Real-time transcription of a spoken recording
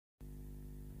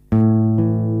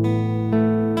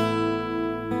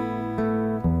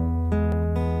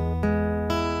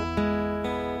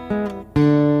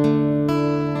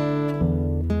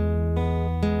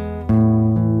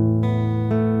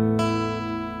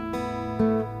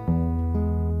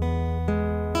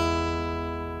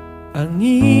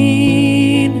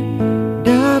Angin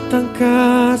datang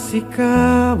kasih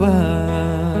kabar,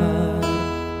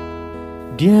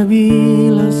 dia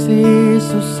bilang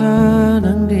susah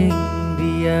nang deng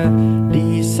dia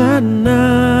di sana.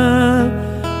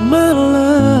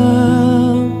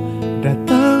 Malam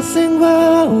datang sing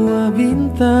bawa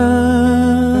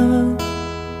bintang,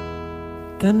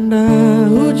 tanda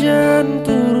hujan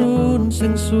turun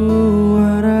sing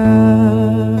suara.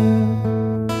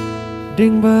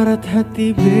 Deng barat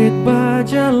hati bet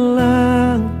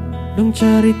bajalang, dong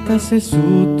cerita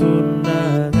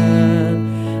sesutunangan.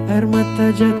 Air mata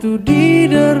jatuh di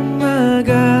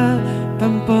dermaga,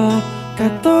 tanpa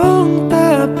katong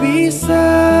tak bisa.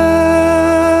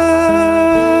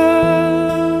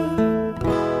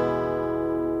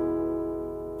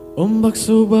 Ombak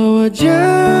subawa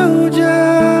jauh,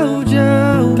 jauh,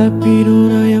 jauh, tapi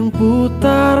nona yang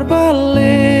putar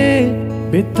balik.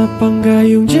 Beta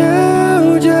panggayung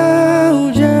jauh,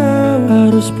 jauh, jauh,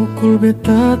 harus pukul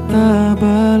beta tak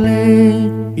balik.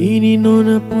 Ini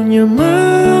nona punya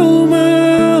mau,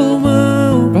 mau,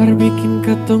 mau, bar bikin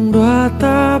katong dua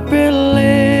tak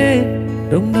pele.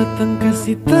 Dong datang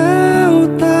kasih tahu,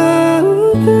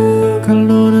 tahu, tahu,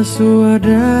 kalau nona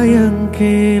suada yang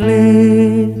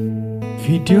kele.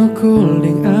 Video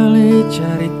calling ale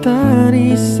cari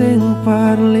tari seng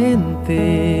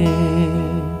parlente,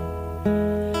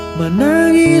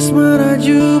 menangis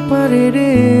meraju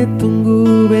padede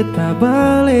tunggu beta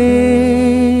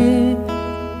balik.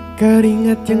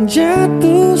 Keringat yang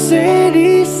jatuh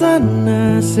di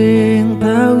sana seng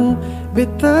tahu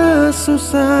beta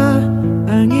susah.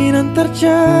 Angin antar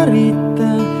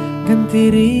carita ganti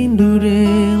rindu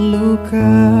deng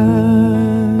luka.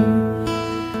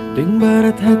 Deng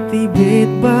barat hati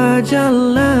bet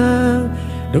bajalang,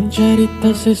 dong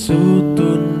cerita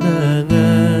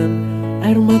sesutunangan.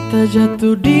 Air mata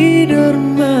jatuh di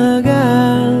dermaga,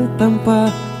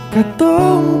 tanpa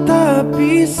katong tak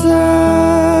bisa.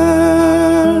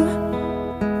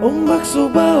 Ombak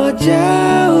subawa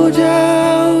jauh,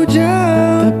 jauh,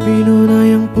 jauh, tapi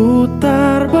nona yang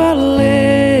putar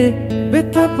balik.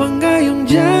 Beta penggayung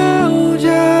jauh,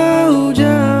 jauh,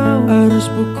 jauh, harus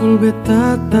pukul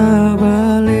beta tak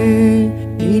balik.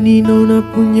 Ini nona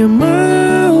punya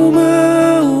mau,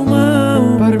 mau, mau,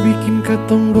 bar bikin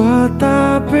katong dua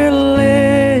tak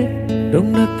pele.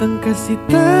 Dong datang kasih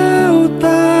tahu,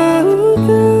 tahu,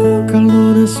 tahu, kalau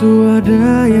nona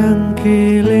suada yang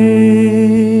kele.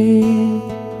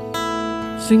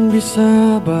 Sing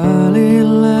bisa balik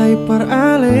lai par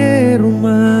ale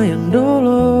rumah yang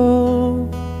dolo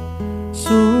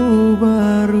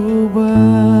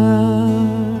berubah.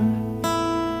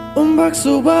 Ombak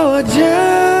subawa jauh,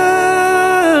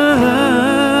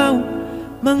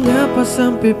 mengapa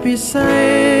sampai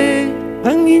pisah?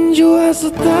 Angin jua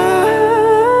setahun,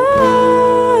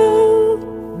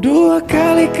 dua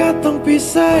kali katong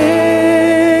pisah.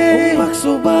 Ombak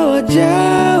subawa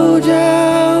jauh,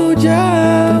 jauh,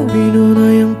 jauh, tapi nona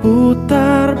yang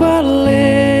putar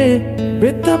balik.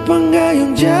 Beta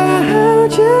penggayung jauh,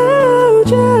 jauh,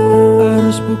 jauh,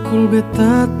 harus pukul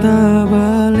beta tak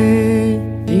balik.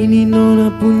 Ini nona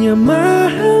punya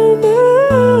mau,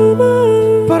 mau,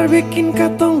 mau, par bikin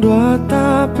katong dua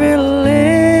tak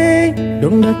pele.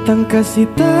 Dong datang kasih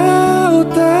tahu,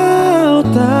 tahu,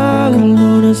 tahu, kalau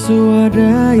nona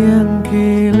suada yang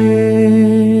kele.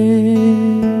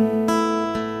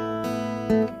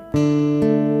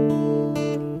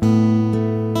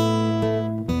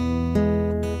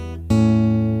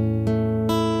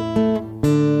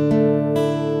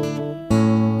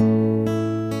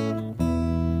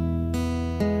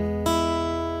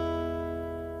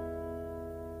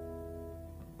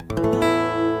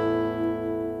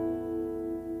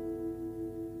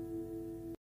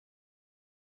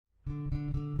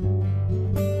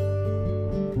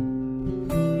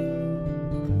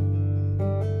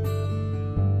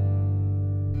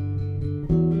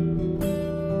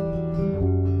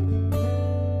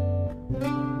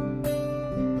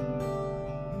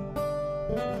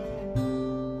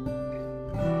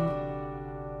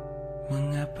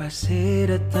 Pasti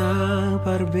datang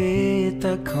par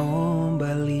beta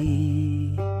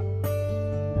kembali,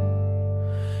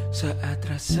 saat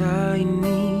rasa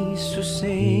ini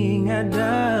suseng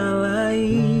ada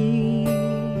lain.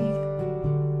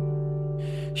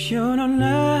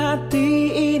 Syonona hati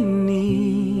ini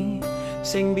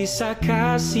sing bisa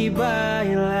kasih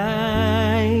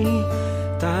bailai,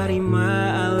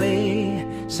 tarima ale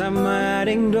sama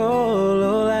deng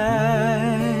dololai.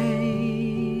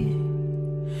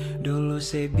 Dulu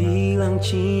saya bilang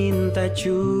cinta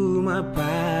cuma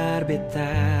par beta,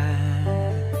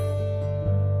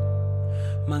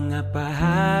 Mengapa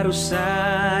harus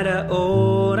ada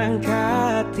orang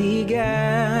ketiga?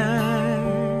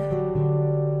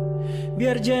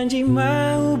 Biar janji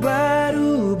mau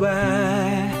berubah,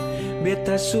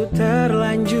 beta su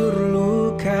terlanjur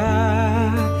luka.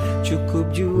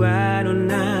 Cukup jua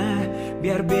nona,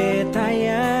 biar beta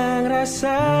yang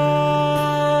rasa.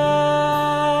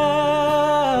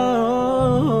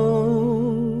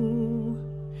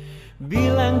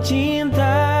 Bilang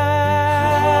cinta,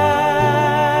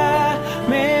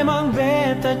 memang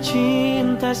beta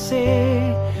cinta se,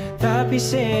 tapi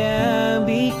saya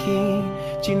bikin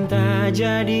cinta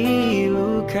jadi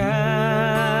luka.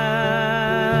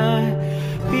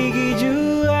 Pergi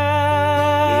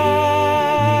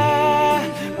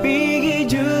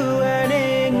jua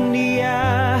deng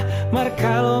dia, mar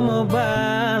kalau mau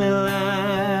balelai.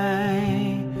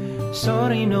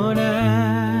 Sorry nona,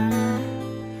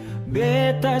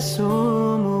 beta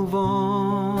so move on.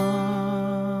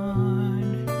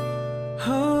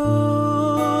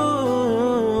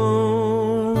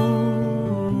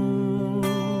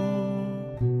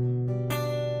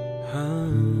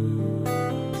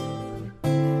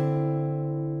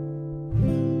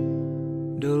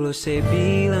 Dulu saya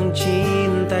bilang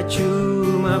cinta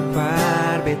cuma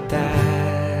par beta.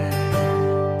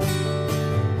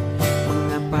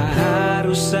 Mengapa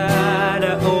harus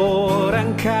ada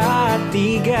orang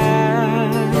ketiga?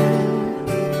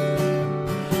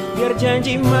 Biar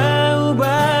janji mau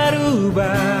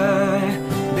berubah,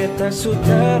 beta su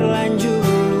terlanjur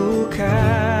luka.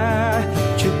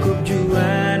 Cukup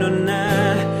jua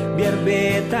nona, biar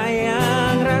beta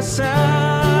yang rasa.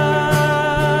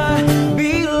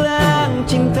 Bilang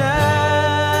cinta,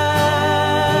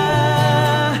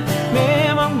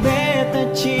 memang beta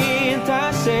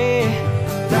cinta se,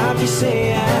 tapi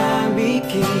saya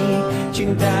bikin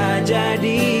cinta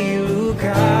jadi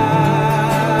luka.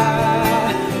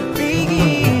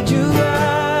 Pergi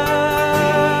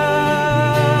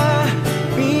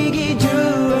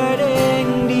jua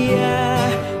deng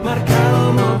dia, mar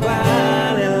kalau mau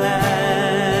balelai.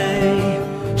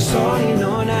 Sorry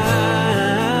nona,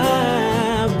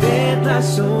 beta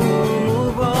so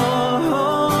move on.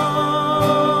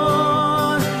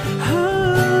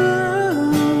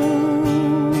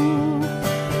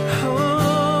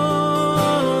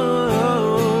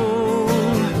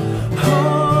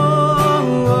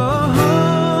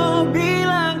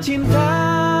 Bilang cinta,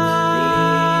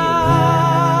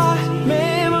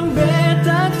 memang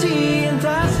beta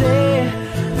cinta se,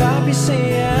 tapi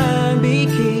saya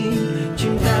bikin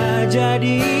cinta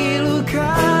jadi luka.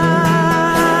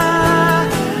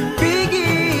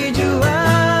 Pergi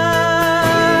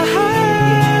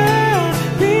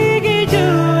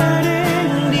jua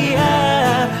deng dia,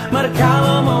 mar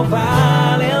kalau mau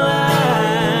balelai.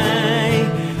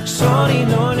 Sorry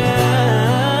nona,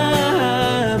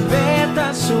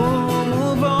 beta so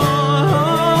move on.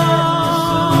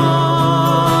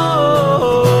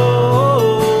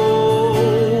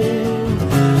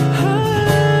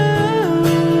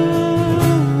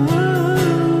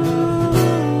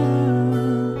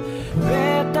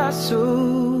 Beta so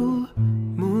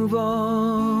move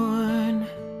on.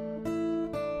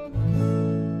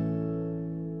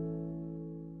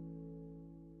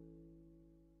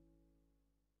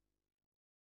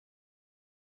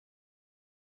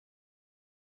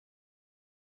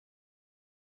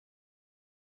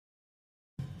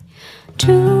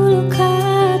 Dulu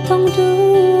katong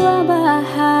dua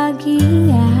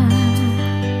bahagia,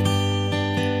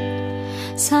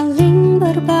 saling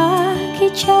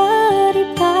berbagi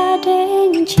cerita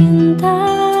dan cinta.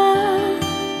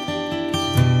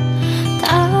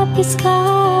 Tapi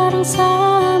sekarang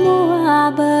semua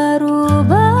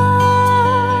berubah.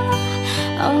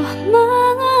 Oh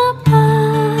mengapa,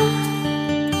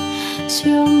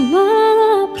 Sio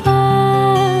mengapa?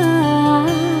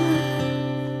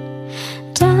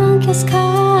 Danke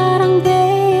sekarang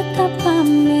beta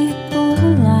pamit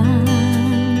pulang.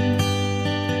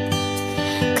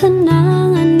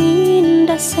 Kenangan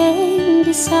indah sing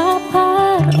bisa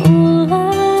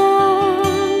parulang.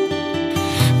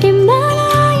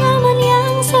 Dimana nyaman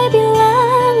yang saya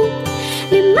bilang,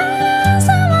 dimana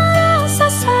sama rasa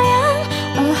sayang.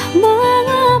 Oh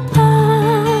mengapa,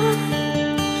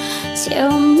 Sio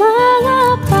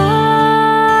mengapa?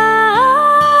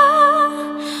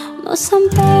 Mau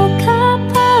sampai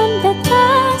kapan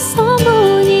beta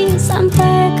sembunyi?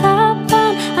 Sampai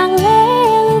kapan ale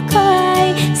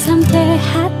lukai? Sampai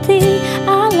hati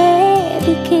ale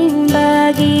bikin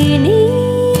begini.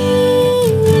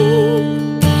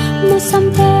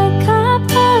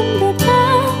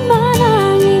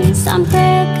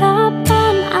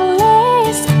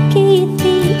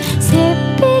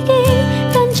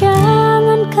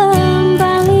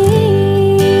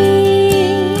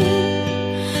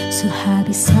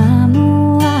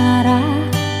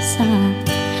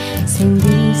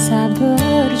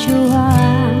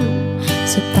 berjuang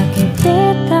sebagai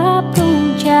beta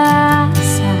pun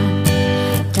jasa.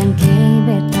 Danke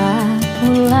beta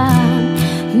pulang,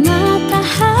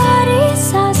 matahari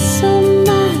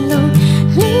sasumalu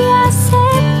lihat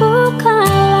sebuka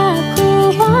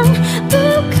laguan.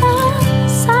 Bukan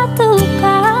satu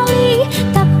kali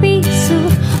tapi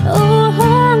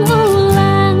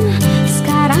ulang-ulang.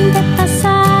 Sekarang beta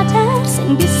sadar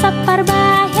sing bisa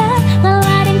parbayar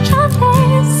lelarin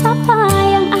capek siapa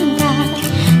yang ada.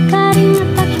 Keringat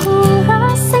tak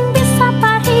kuras sing bisa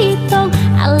parhitung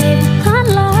ale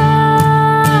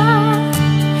bukanlah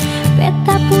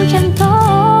beta pujantong.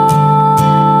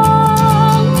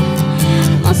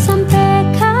 Mau sampai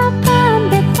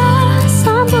kapan beta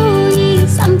sembunyi,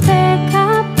 sampai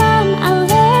kapan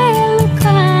ale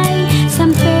lukai,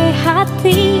 sampai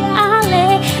hati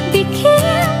ale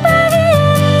bikin perih.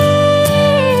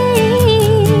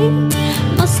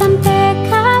 Mau sampai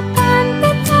kapan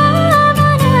beta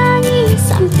menangis,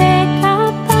 sampai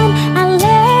kapan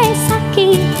ale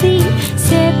sakiti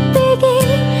sepegi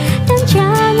dan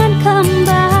jangan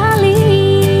kembali.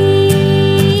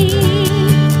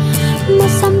 Mau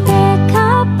sampai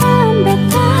kapan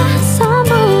beta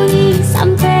sembunyi,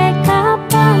 sampai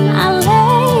kapan ale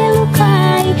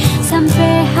lukai,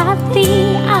 sampai hati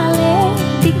ale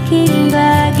bikin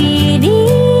begini.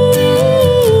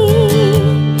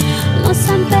 Mau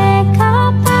sampai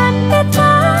kapan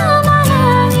beta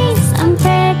menangis,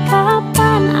 sampai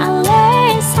kapan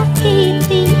ale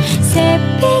sakiti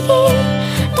sepegi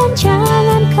dan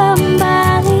jangan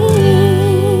kembali.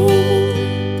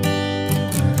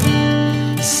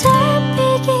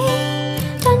 Sepegi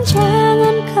dan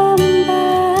jangan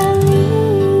kembali.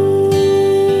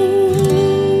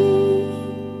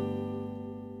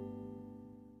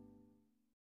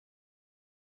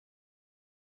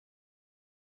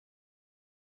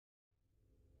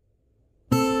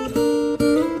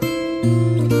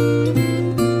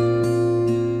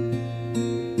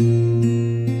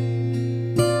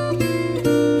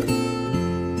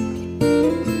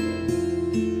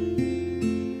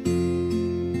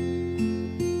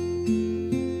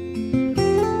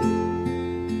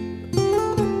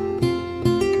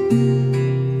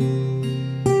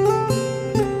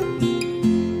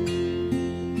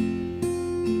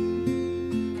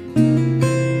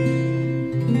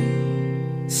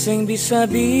 Sing bisa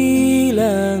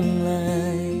bilang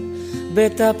lai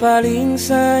beta paling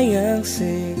sayang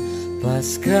se pas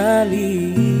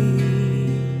kali.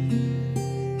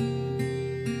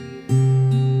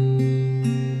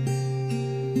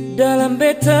 Dalam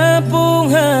beta pung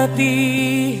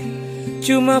hati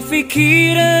cuma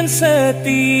pikiran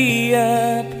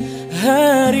setiap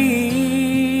hari.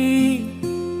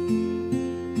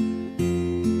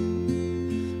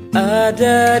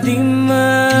 Ada di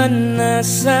mana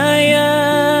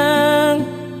sayang?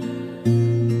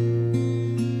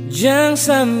 Jangan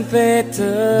sampai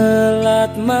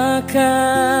telat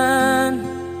makan.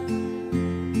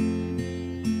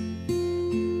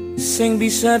 Sing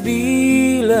bisa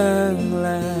bilang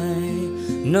lai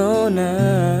nona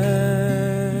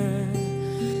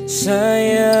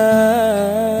sayang.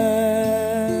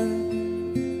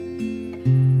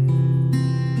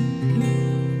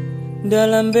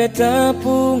 Dalam beta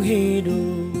pung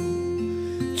hidup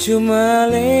cuma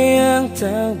le yang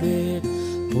tahu bet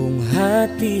pung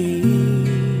hati.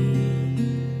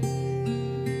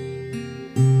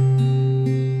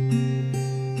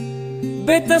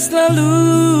 Beta selalu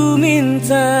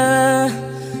minta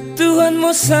Tuhan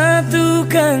mau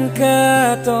satukan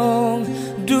katong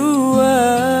dua.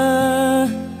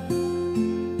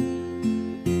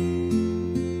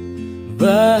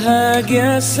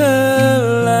 Bahagia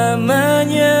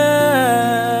selamanya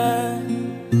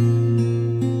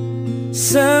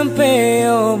sampai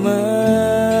oma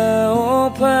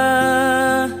opa.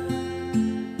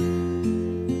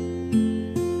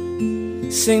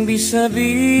 Sing bisa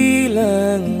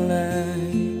bilang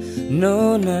lai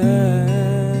nona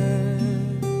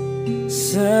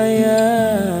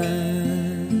sayang.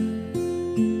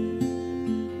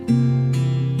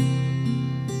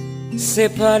 Se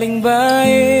paling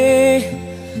bae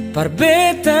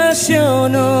parbeta sio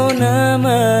nona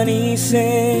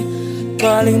manise,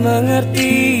 paling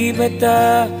mengerti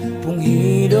beta pung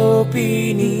hidup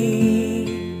ini.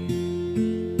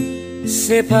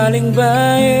 Se paling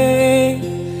baik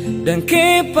dan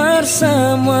kepar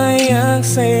semua yang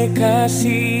saya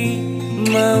kasih,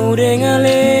 mau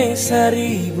dengale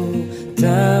 1000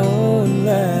 tahun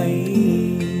lagi.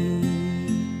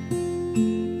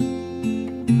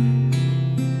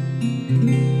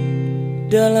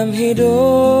 Dalam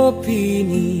hidup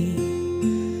ini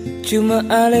cuma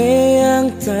ale yang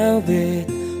tahu bet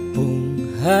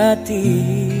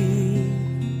hati.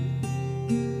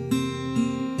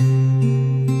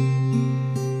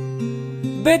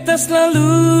 Beta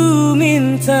selalu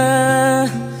minta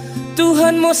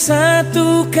Tuhan mau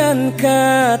satukan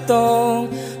katong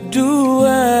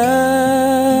dua,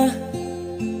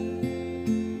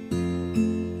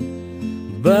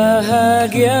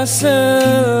 bahagia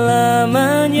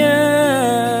selamanya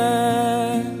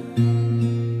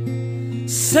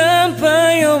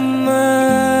sampai oma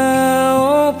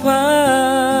opa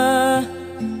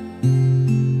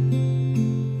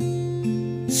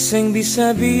sing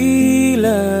bisa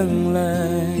bilang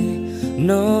lai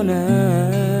nona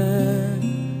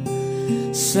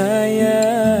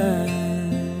sayang.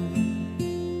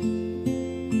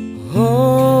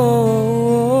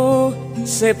 Oh,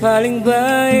 se paling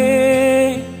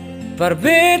bae par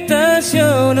beta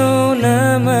sio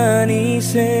nona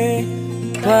se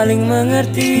paling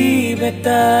mengerti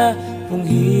beta pun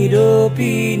hidup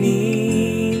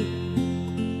ini.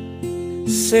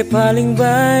 Se paling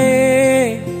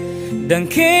baik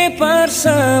Danke par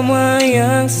semua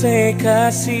yang saya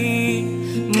kasih,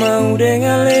 mau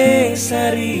dengan le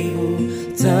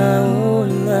 1000 tahun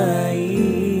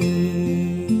lagi.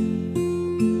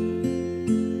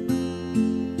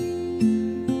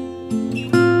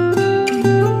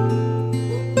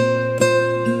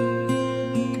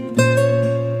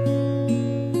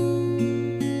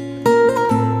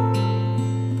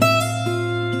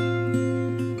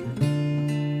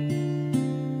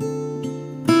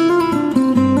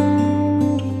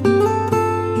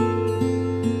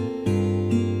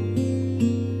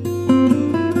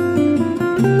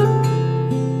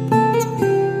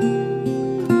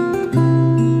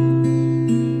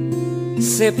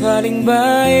 Se paling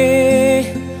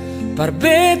baik par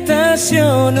beta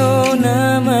sio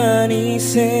nona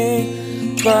se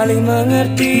paling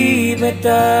mengerti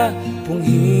beta pun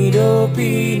hidup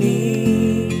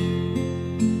ini.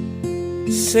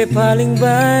 Se paling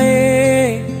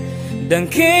baik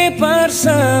Danke par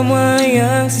semua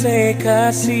yang saya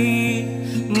kasih,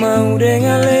 mau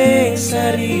dengan le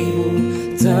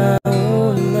 1000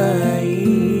 tahun lagi.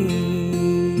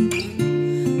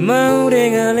 Mau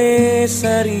dengan le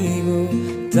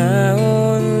 1000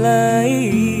 tahun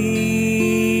lagi.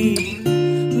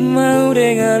 Mau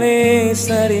dengan le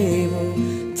 1000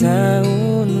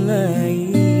 tahun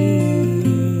lagi.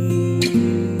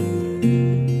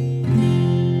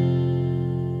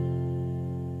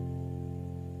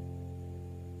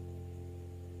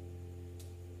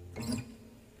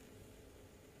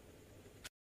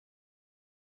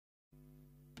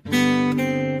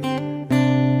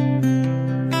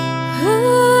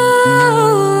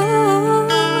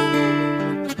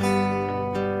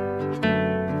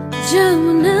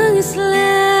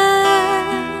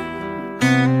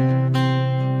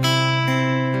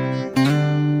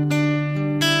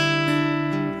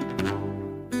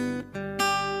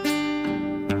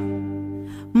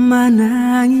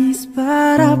 Menangis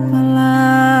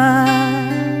parapalah,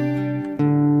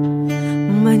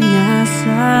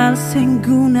 menyesal sing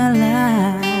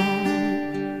gunalah,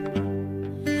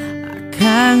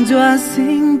 akang jua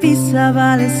sing bisa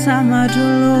balik sama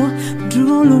dulu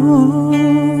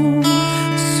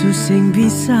susing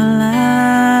bisa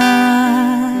lah.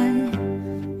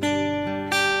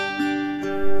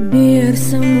 Biar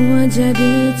semua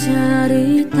jadi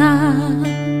cerita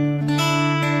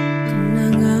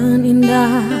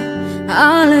indah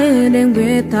ale deng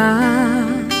beta,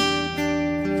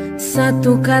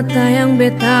 satu kata yang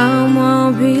beta mau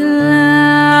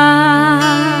bilang.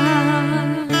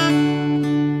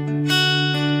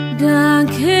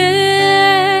 Danke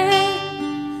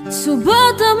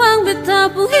subot amang beta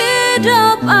pun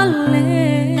hidup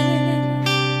ale,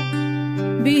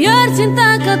 biar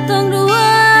cinta katong dua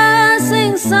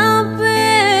sing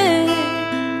sampai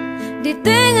di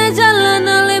tengah jalan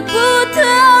ale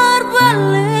putar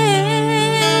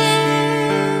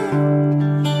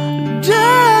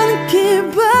dan kebanyakan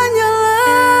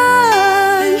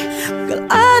kalau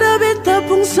ada beta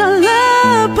pun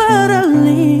salah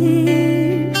parali,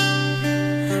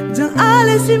 jangan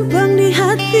ale simpan di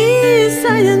hati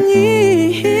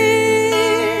sayangi,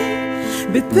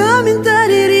 beta minta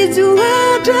diri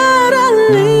jua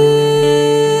darali.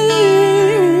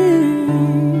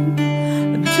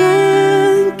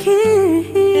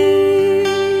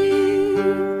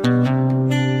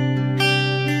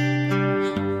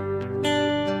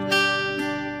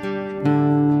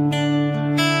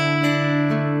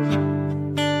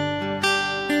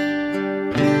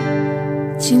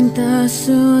 Cinta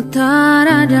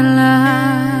sutara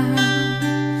adalah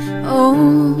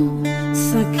oh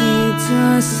sakit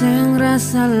sing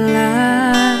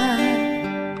rasalah,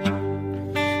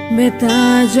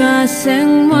 Beta Jua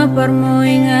semua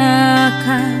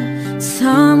permoingakan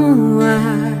semua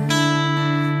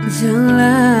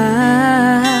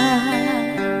janganlah.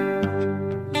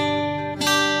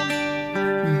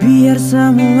 Biar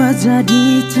semua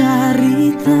jadi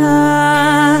cerita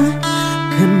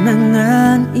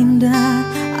kenangan indah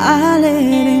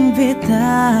alering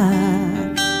beta.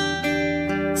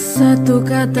 Satu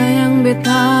kata yang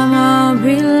beta mau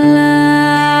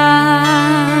bilang,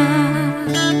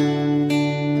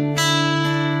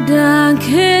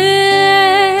 Danke,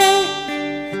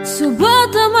 subah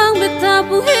tamang beta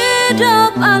pun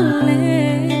hidup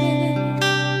ale.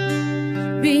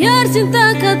 Biar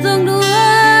cinta katong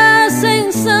dua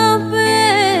sing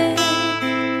sampai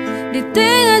di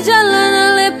tengah jalan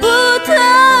ale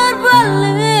putar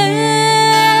balik.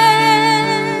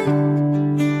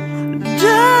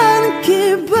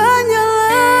 Danke banyalai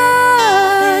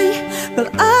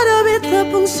kalau ada beta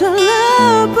pun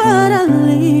salah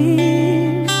barangli.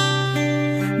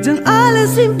 Jangan ale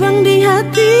simpang di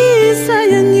hati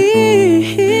sayangi.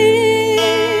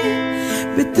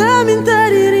 Beta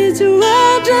minta diri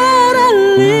jua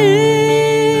darali.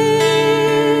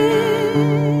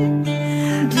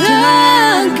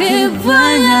 Danke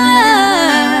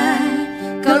banyak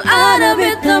kalau ada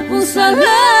beta pun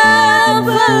salah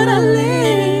barali.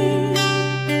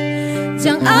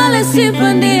 Jangan ale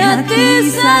simpan di hati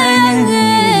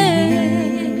sayangi.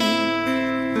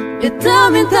 Beta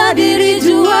minta diri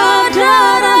jua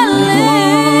darali.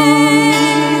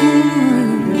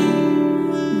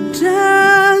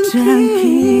 Danke,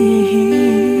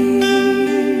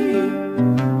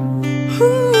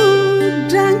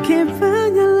 danke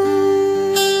banyalai.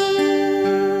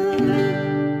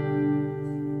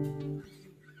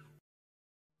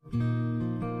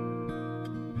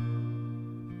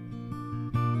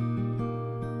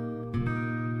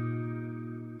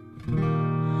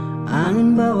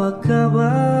 Angin bawa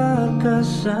kabar ke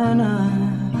sana,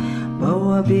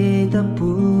 bawa beta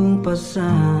pun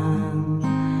pasang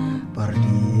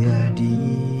dia di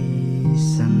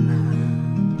sana.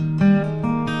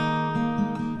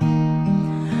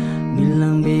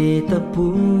 Bilang beta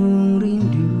pun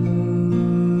rindu,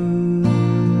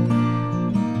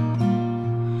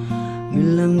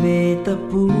 bilang beta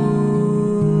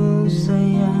pun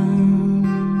sayang.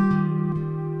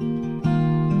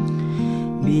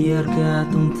 Biar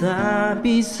katong tak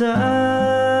bisa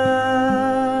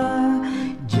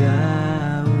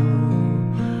jauh,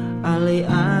 ale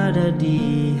ada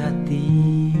di hati.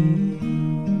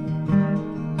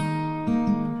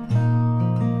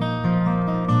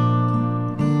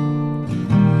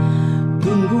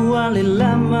 Tunggu ale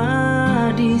lama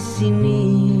di sini,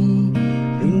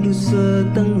 rindu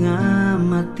setengah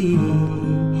mati.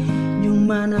 Yang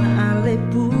mana ale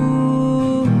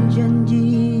pun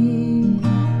janji,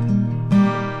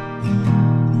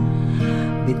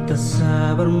 beta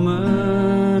sabar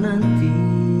menanti.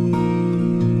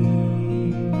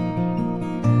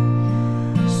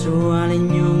 Soalnya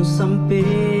nyong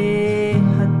sampai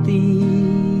hati,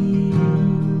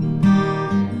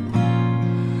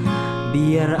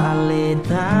 biar ale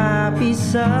tak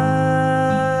bisa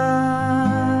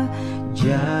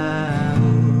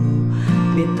jauh,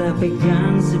 beta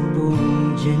pegang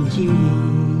sepung janji.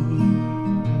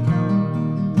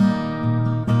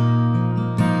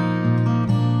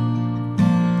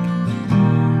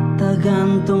 Tak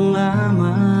gantung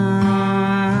lama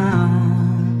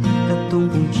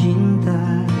ketumpung cinta,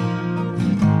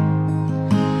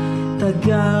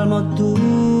 tagal mau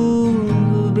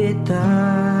tunggu beta.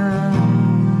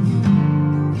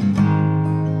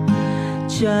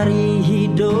 Cari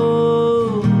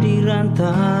hidup di rantau,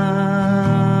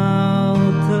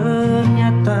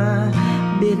 ternyata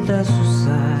beta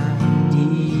susah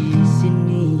di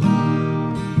sini.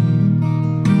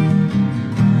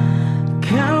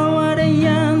 Kalau ada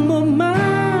yang mau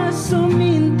masuk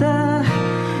minta,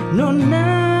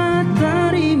 nona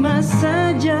terima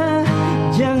saja.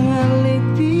 Jangan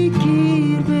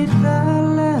pikir beta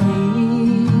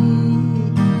lain.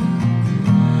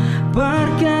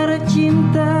 Perkara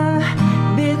cinta,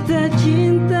 beta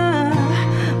cinta,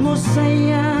 mau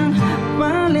sayang,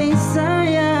 paling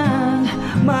sayang.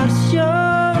 Marsyo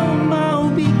mau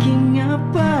bikin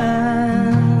apa?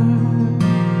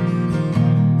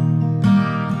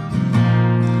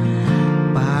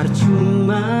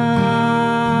 Parcuma,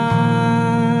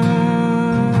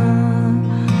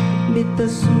 beta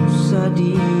susah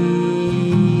di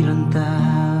rantau.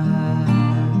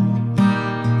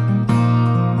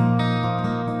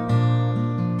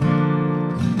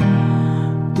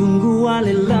 Tunggu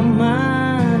ale lama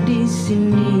di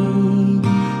sini,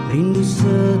 rindu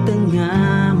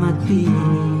setengah mati.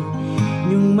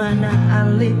 mana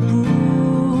ale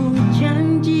pun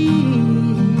janji.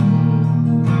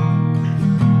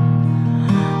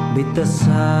 Beta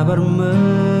sabar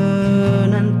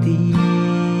menanti,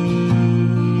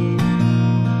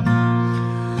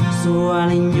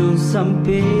 soalnya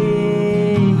sampai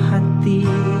hati.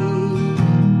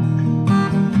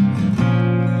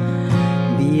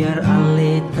 Biar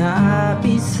ale tak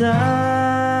bisa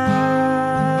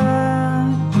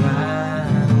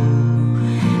jauh,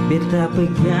 beta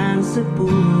pegang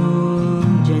sepuluh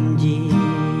janji.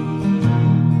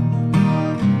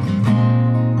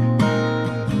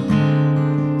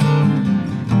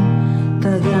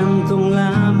 Tergantung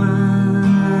lama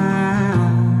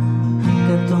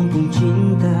ketong pun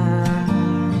cinta,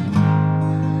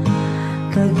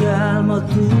 gagal mau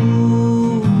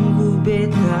tunggu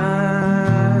beta,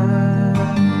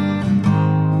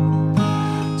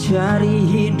 cari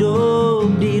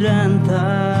hidup di rantau.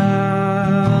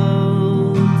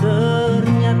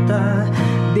 Ternyata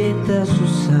beta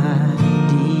susah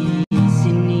di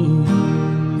sini.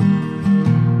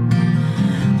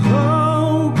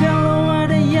 Oh, kalau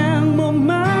ada yang mau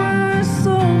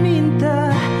masuk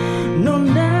minta,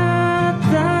 nona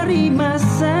terima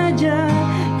saja.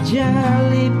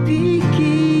 Jali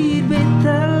pikir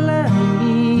beta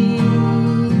lagi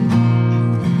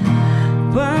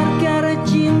perkara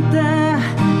cinta,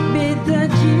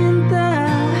 beta cinta,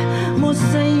 mau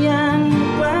sayang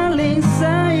paling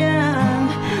sayang.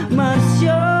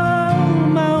 Marsio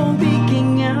mau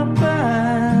bikin apa?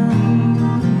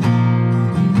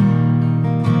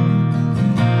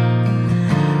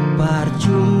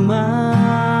 Parcuma,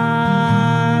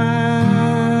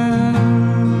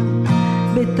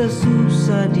 beta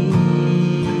susah di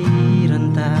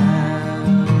rantau.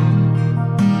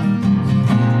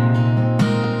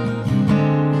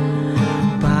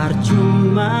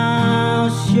 Parcuma,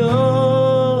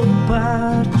 sio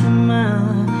parcuma,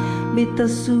 beta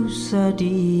susah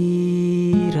di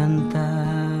rantau.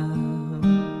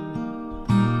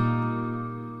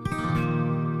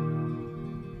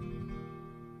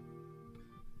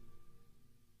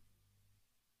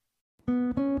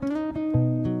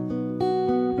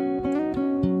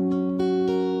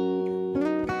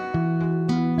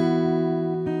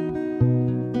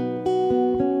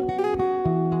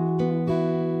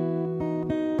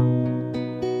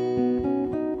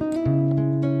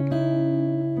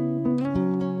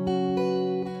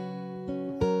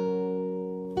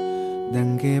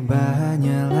 Danke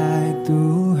banyalai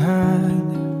Tuhan,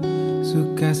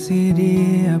 sukasi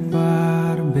dia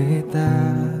par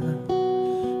beta.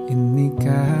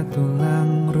 Inikah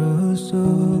tulang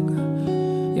rusuk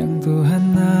yang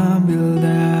Tuhan ambil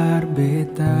dari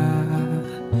beta.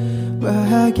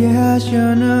 Bahagia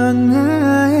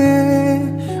syononai,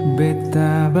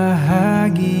 beta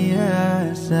bahagia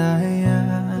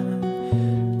sayang.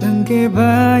 Danke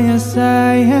banyak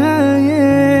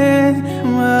sayang,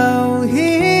 mau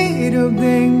hidup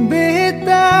dengan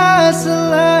beta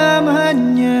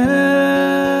selamanya.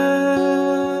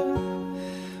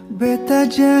 Beta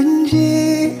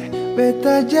janji,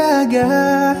 beta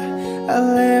jaga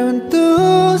ale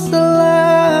untuk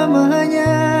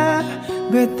selamanya.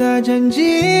 Beta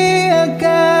janji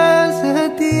akan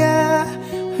setia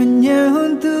hanya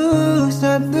untuk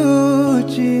satu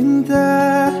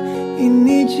cinta.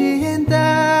 Ini cinta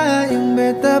yang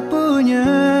beta punya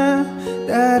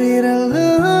dari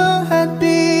relung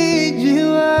hati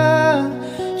jiwa.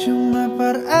 Cuma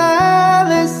per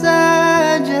ale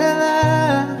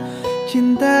sajalah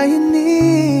cinta ini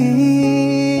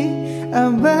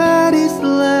abadi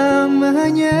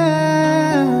selamanya.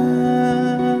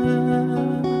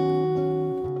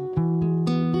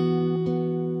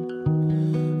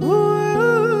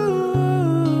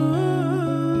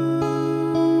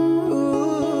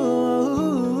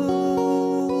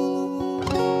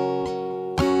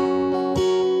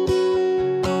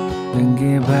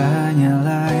 Danke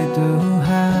banyalai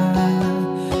Tuhan,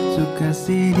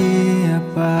 sukasi dia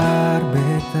par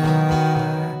beta.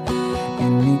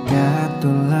 Inikah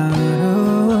tulang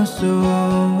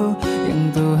rusuk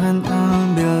yang Tuhan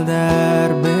ambil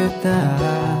dari beta.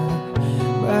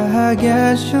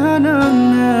 Bahagia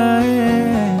syononai,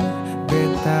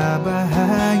 beta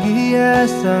bahagia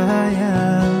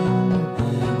sayang.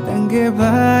 Danke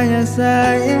banyak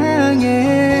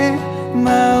sayangnya,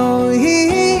 mau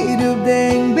hidup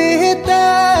dengan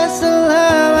beta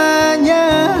selamanya.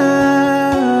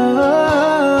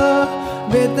 Oh,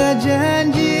 beta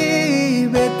janji,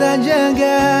 beta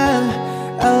jaga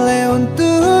ale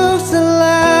untuk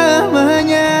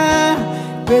selamanya.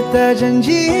 Beta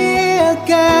janji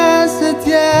akan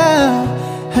setia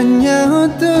hanya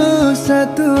untuk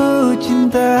satu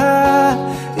cinta.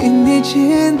 Ini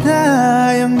cinta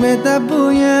yang beta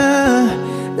punya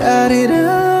dari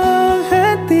dalam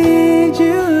hati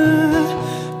jiwa.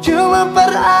 Cuma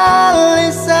beralih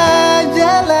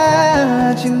sajalah,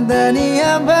 cinta ini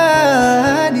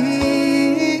abadi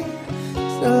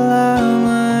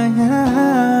selamanya.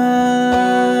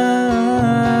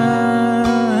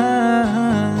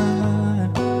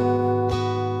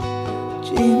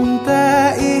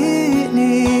 Cinta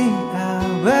ini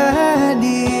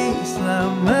abadi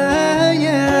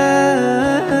selamanya.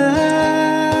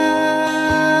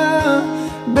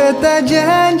 Beta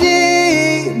janji,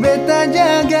 beta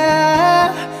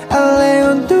jaga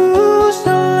ale untuk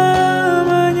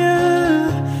selamanya.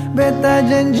 Beta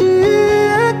janji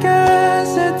akan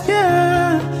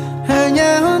setia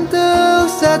hanya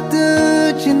untuk satu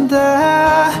cinta.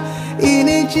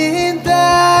 Ini cinta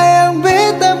yang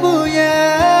beta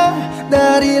punya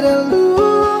dari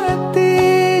relung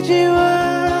hati jiwa.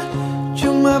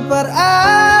 Cuma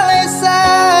peralih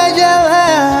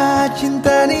sajalah,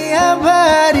 cinta ini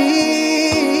abadi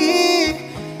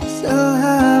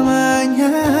selamanya.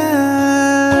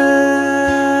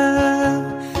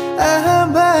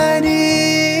 Abadi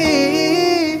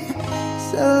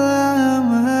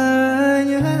selamanya.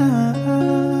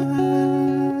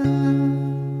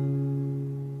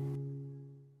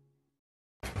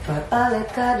 Beralih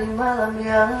tadi malam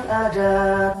yang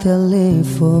ada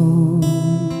telepon,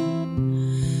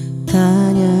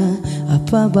 tanya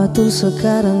apa betul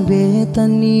sekarang beta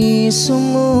ni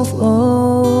move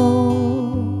on.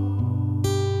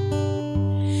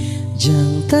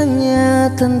 Jangan tanya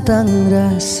tentang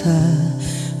rasa,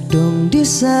 dong di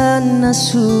sana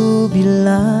su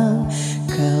bilang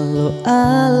kalau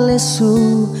ale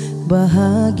su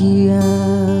bahagia.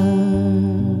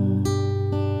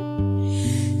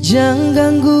 Jangan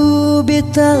ganggu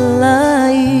beta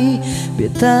lagi,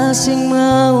 beta sing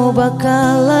mau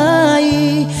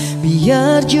bakalai.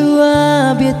 Biar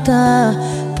jua beta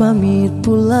pamit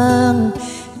pulang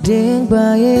deng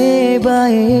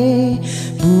bae-bae.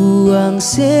 Buang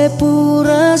sepu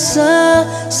rasa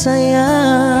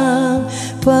sayang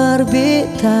par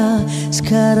beta.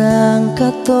 Sekarang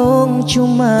katong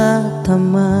cuma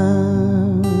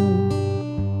teman.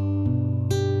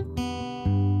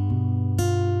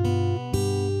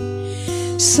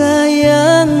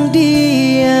 Sayang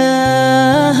dia,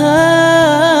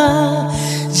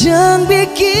 jangan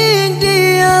bikin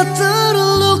dia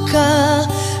terluka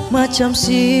macam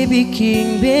si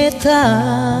bikin beta.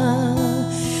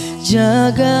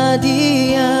 Jaga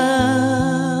dia,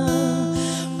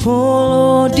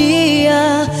 follow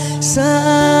dia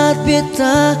saat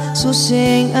beta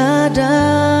suseng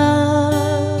ada.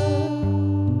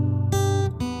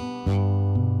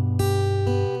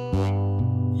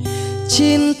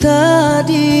 Cinta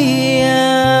dia,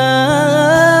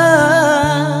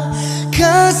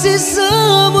 kasih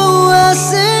semua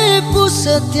sepu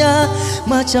setia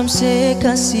macam se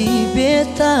kasih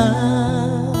beta.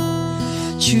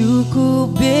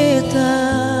 Cukup beta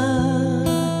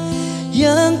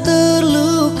yang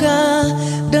terluka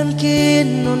dan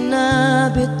kini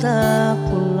nona beta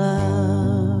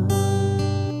pulang.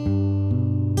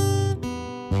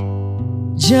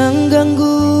 Jangan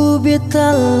ganggu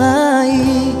beta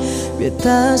lagi,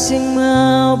 beta sing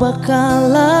mau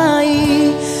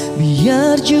bakalai.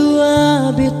 Biar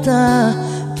jua beta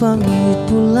pamit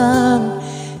pulang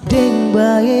deng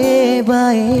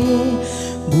bae-bae.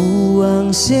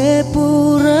 Buang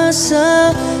sepu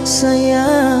rasa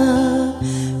sayang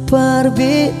par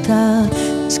beta.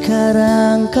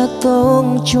 Sekarang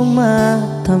katong cuma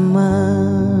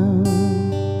teman.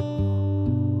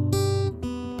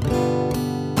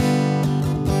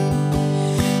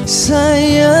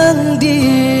 Sayang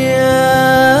dia,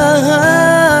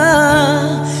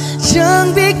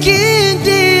 jangan bikin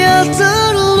dia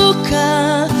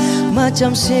terluka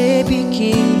macam se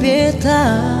bikin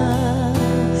beta.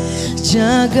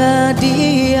 Jaga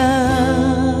dia,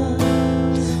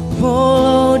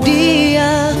 follow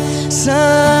dia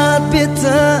saat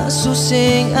beta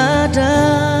suseng ada.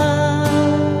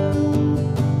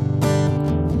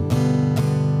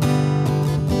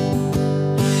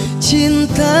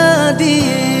 Cinta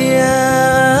dia,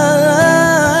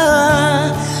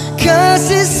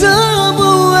 kasih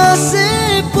semua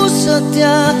sepu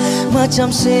setia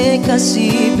macam se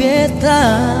kasih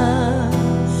beta.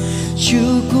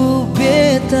 Cukup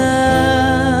beta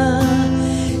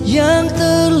yang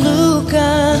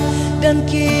terluka dan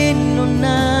kini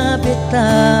nona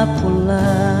beta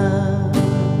pulang.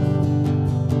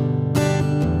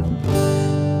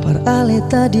 Peralih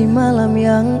tadi malam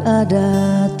yang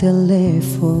ada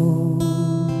telepon,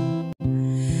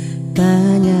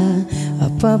 tanya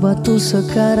Apa batu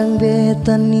sekarang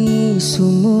beta ni su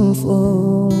move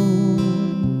on.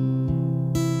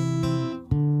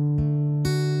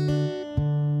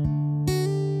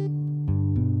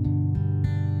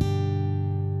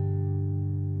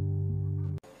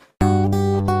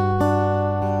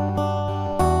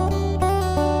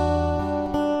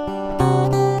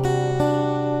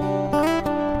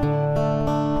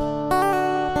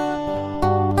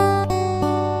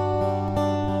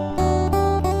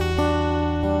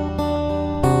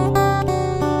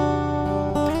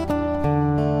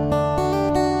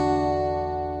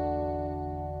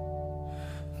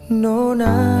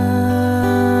 Nona,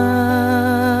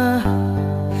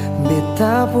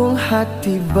 beta pun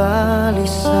hati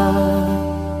balisa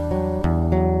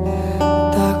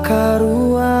tak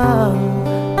karuang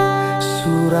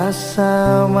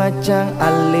surasa macam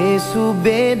ale su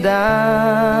beda.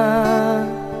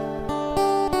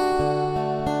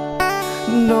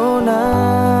 Nona,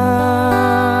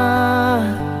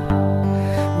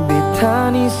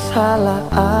 beta ni salah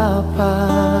apa?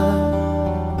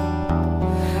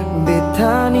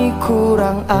 Beta ni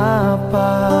kurang apa?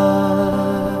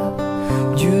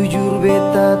 Jujur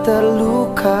beta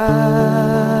terluka.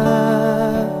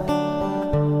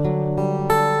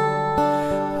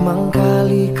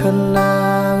 Mangkali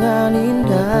kenangan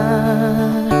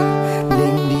indah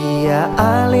deng dia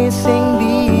ale sing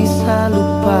bisa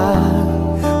lupa.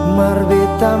 Mar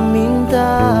beta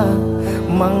minta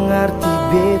mengerti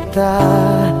beta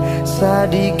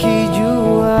sadiki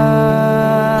jua.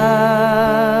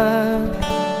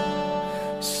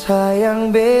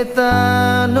 Sayang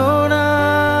beta nona,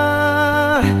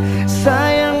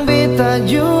 sayang beta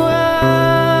jua.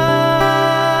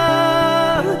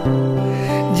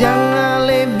 Jangan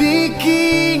le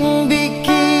bikin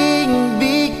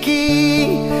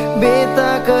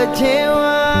beta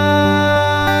kecewa.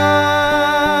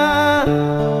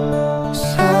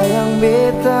 Sayang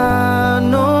beta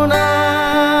nona,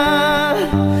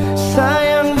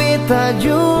 sayang beta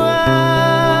jua.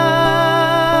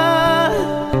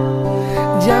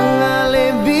 Jangan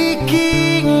le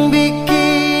bikin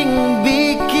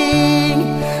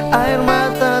air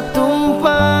mata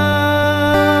tumpah.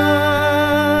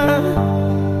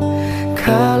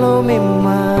 Kalau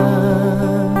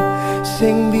memang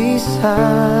sing bisa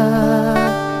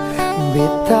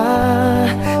beta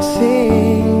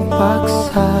sing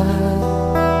paksa,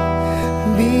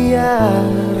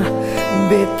 biar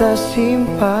beta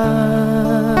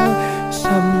simpan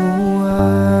semua.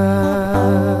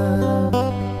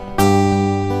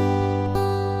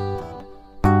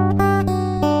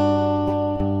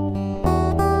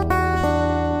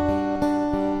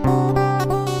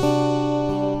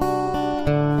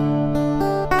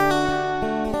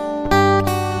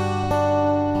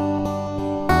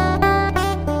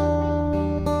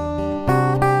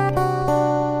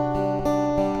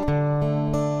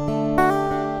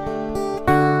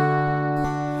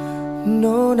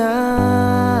 Nona,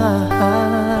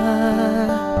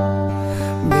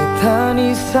 beta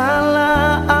ni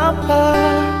salah apa?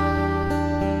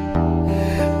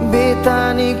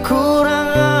 Beta ni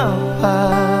kurang apa?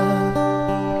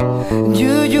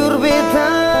 Jujur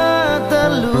beta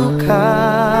terluka.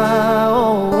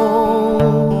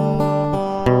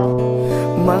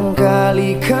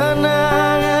 Mangkali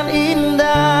kenangan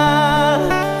indah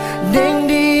deng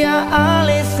dia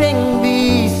ale sing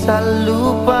bisa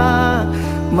lupa.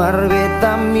 Mar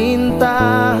beta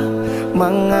minta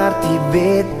mengerti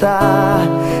beta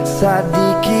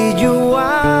sadiki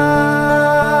jua.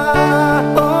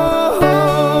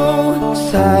 Oh,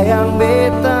 sayang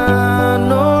beta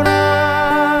nona,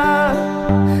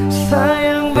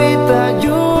 sayang beta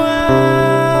jua.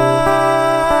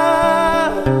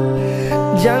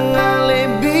 Jangan le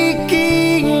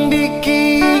bikin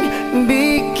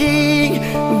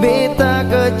beta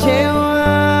kecewa.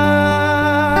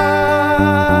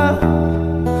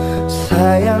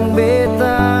 Sayang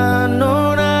beta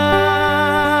nona,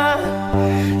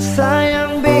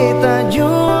 sayang beta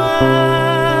jua.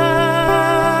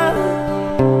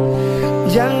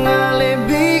 Jangan le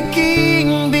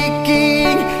bikin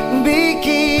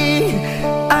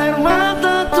air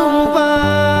mata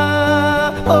tumpah.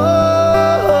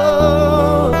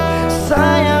 Oh,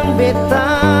 sayang beta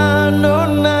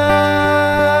nona,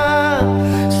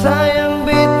 sayang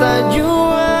beta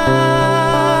jua.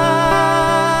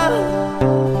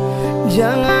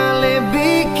 Jangan le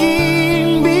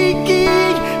bikin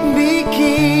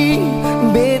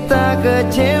beta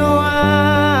kecewa.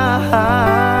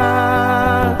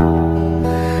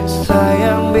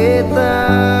 Sayang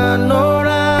beta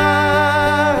nona,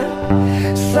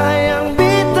 sayang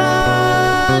beta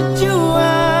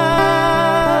jua.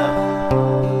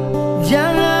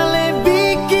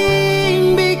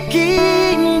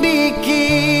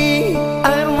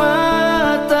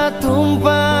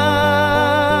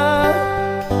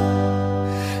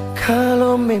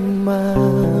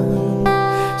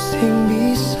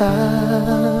 paksa,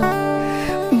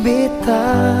 beta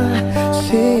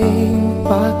sing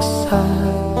paksa.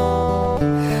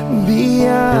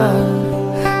 Biar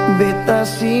beta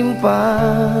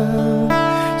simpan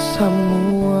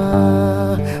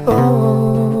semua,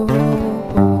 oh,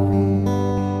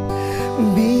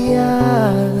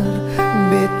 biar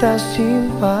beta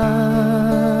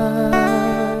simpan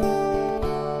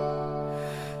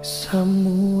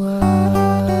semua.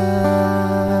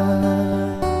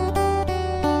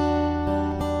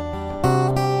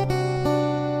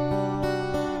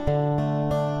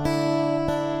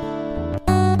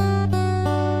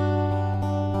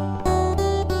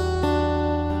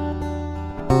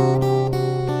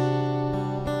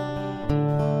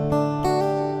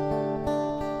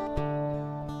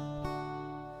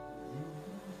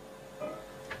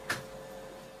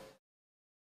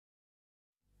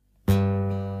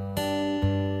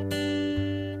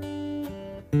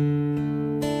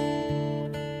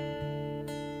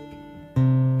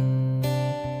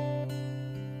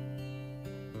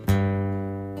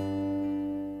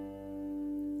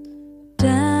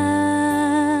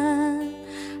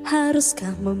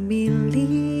 Haruskah memilih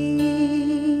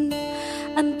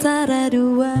antara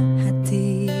dua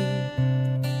hati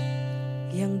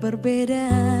yang berbeda?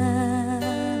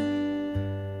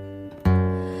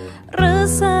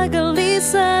 Rasa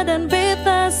gelisah dan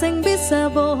beta sing bisa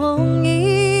bohongi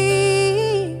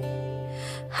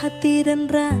hati dan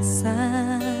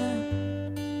rasa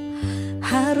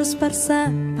harus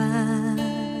bersama.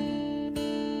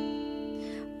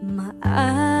 Maaf,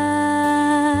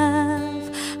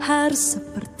 harus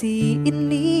seperti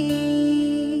ini.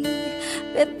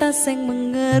 Beta sing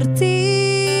mengerti,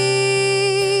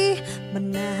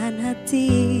 menahan hati.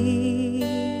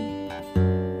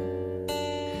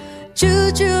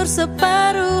 Jujur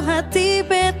separuh hati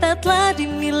beta telah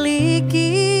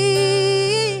dimiliki.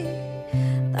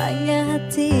 Tanya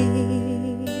hati,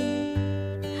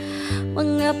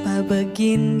 mengapa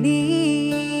begini?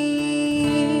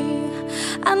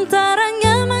 Antara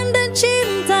nyaman dan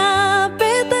cinta,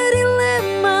 beta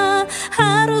dilema,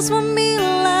 harus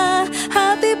memilah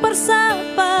hati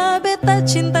bersapa. Beta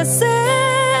cinta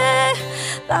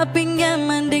tapi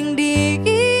nyaman deng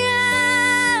dia.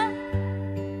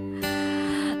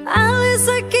 Ale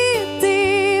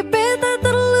sakiti, beta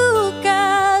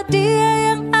terluka,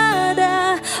 dia yang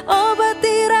ada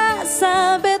obati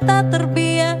rasa. Beta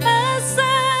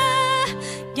terbiasa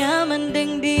nyaman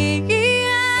deng dia.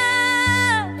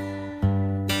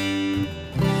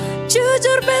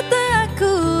 Jujur beta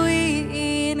akui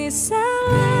ini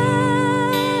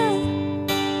salah,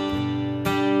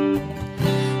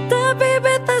 tapi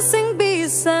beta sing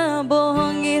bisa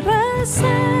bohongi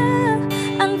rasa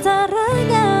antara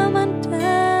nyaman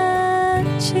dan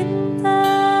cinta.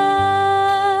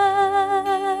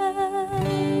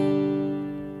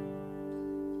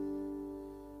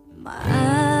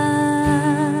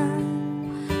 Maaf,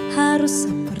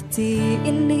 harus seperti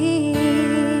ini.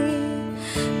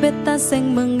 Beta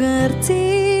sing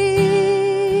mengerti,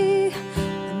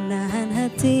 menahan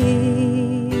hati.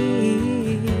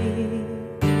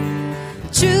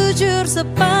 Jujur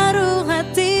separuh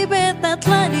hati beta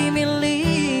telah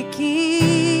dimiliki.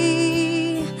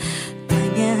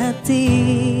 Tanya hati,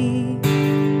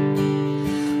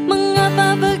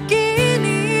 mengapa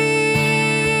begini?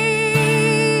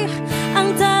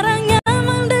 Antara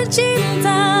nyaman dan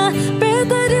cinta,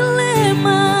 beta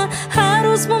dilema,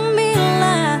 harus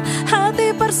memilah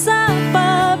hati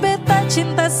bersapa. Beta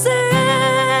cinta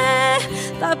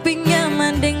tapi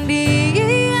nyaman deng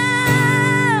dia.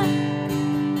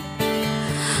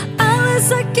 Ale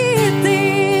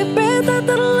sakiti, beta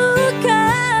terluka,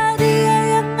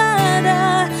 dia yang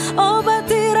ada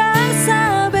obati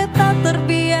rasa. Beta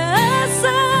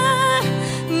terbiasa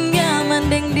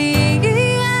nyaman deng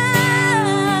dia.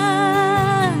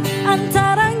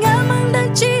 Antara nyaman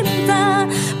dan cinta,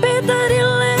 beta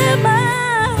dilema,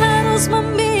 harus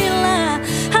memilah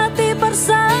hati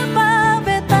bersama.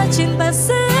 Beta cinta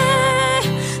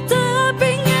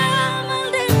tapi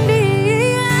nyaman deng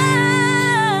dia.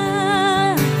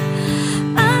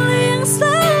 Ale yang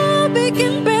selalu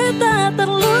bikin beta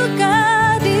terluka,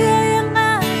 dia yang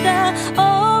ada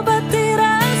obati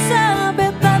rasa.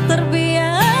 Beta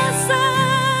terbiasa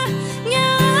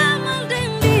nyaman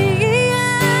deng dia.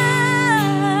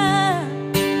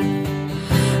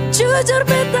 Jujur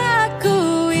beta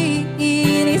akui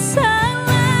ini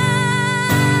salah,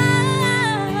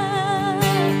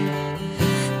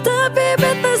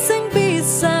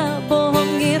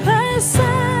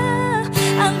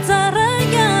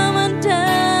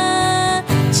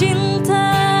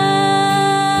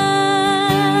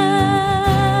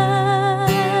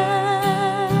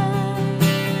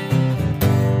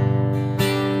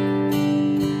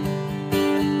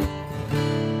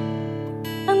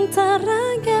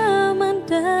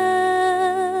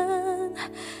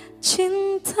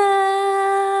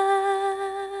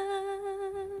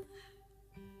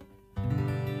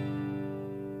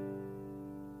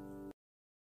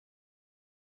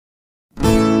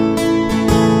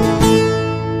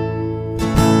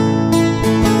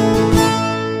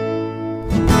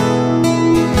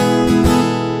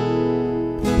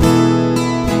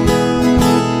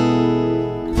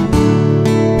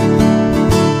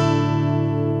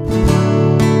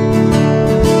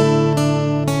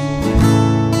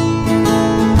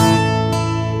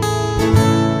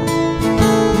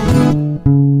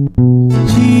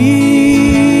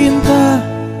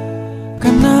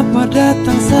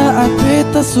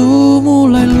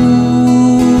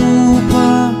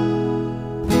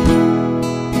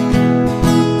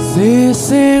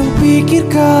 seng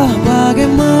pikirkah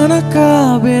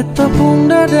bagaimanakah beta pun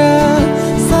dada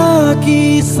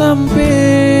sakit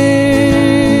sampai.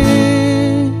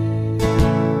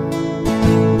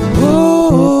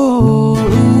 Oh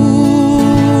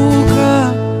luka,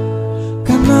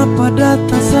 kenapa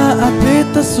datang saat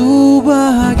beta su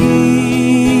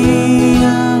bahagia?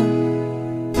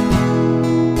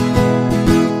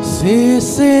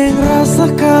 Seseng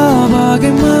rasakah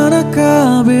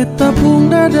bagaimanakah beta pun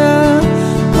dada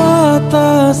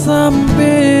patah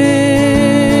sampai.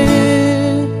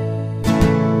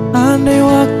 Andai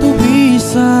waktu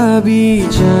bisa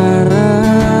bicara,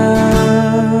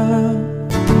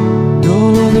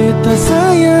 dulu beta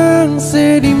sayang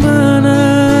sedih mana,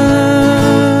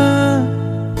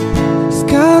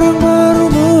 sekarang baru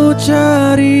mau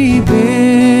cari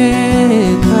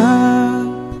beta.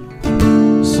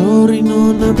 Sorry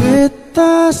nona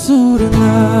beta sudah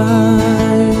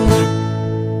naik.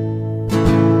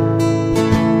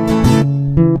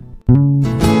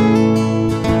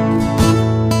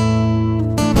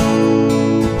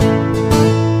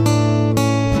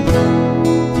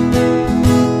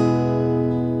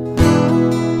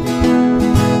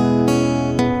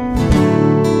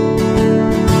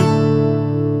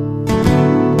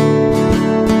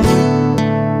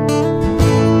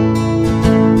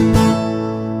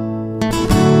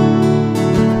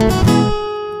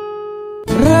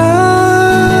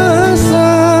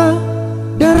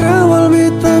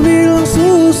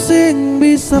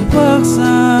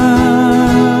 Paksa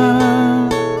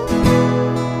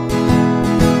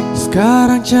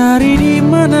sekarang cari di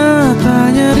mana,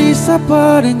 tanya di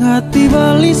sapa dengan hati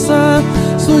balisa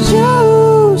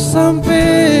sejauh sampai.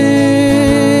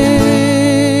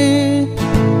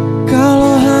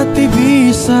 Kalau hati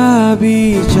bisa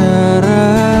bicara,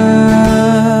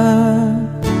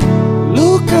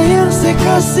 luka yang saya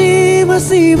kasih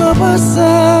masih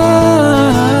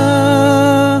basah.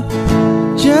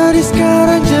 Jadi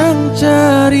sekarang jangan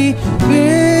cari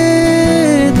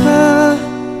beta.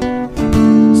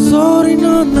 Sorry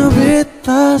nona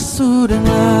beta sudah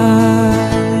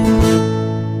naik.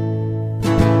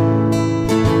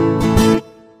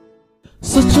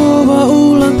 Secoba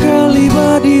ulang kali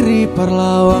berdiri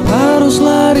perlawan, harus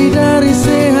lari dari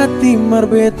sehat timar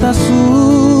beta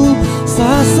su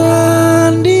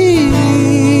sasandi.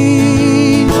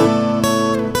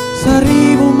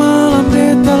 Seribu malam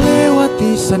beta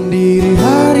lewati sendiri,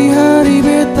 hari-hari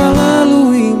beta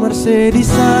lalui mercedi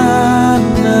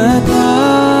sana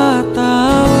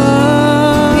tawa.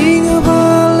 Hingga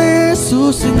bale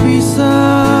susah bisa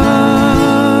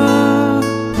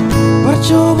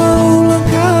percoba ulang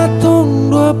katong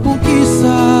dua pun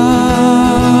kisah.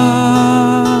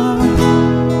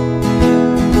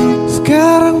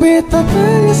 Sekarang beta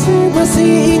tanya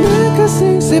masih ingat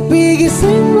kasih sepigi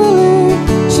sembale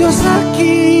sio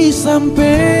sakit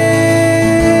sampai.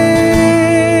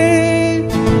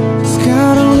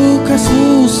 Sekarang luka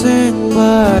suseng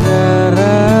berdarah,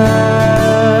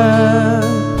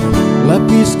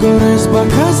 lapis gores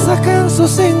bakas akan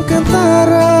suseng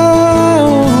kantara.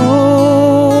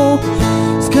 Oh,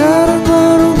 sekarang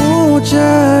baru mau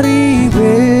cari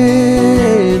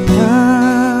beta.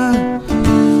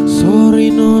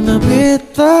 Sorry nona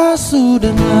beta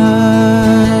sudah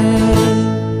naik.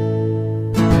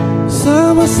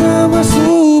 Sama-sama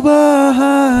su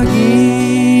bahagia,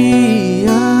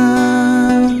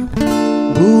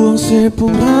 buang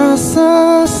sepung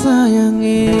rasa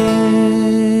sayangin.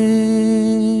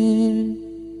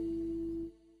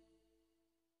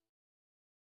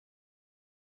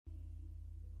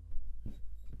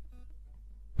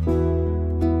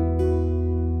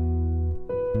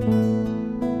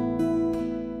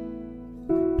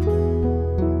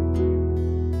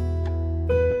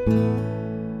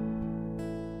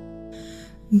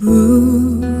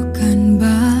 Bukan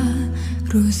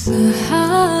baru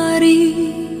sehari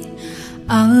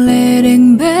ale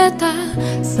deng beta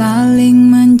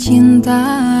saling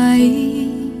mencintai.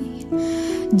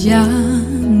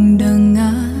 Jangan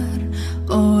dengar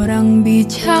orang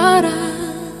bicara,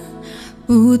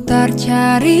 putar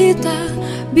cerita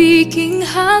bikin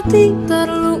hati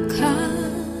terluka.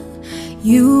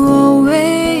 You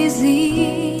always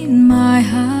in my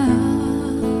heart.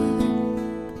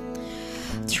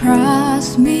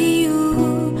 Trust me,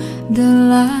 you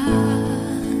the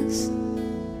last.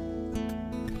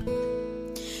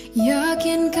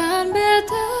 Yakinkan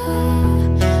beta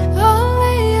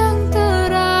oleh yang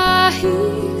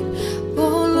terakhir.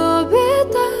 Polo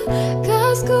beta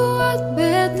kas kuat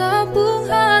beta pun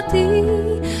hati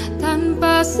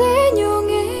tanpa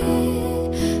senyumnya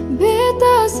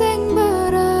beta seng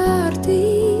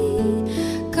berarti.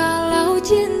 Kalau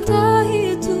cinta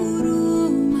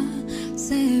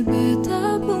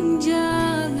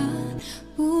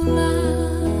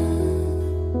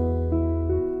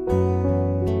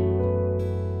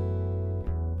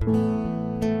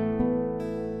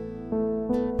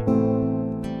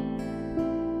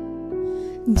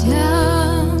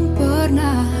Jangan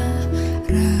pernah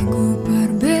ragu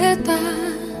berbeta,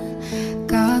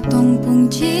 katong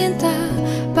pun cinta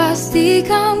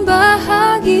pastikan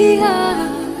bahagia.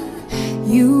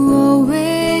 You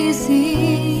always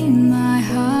in my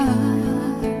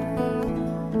heart.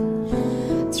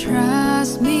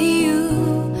 Trust me, you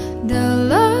the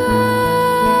love.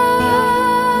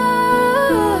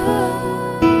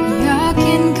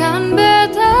 Yakinkan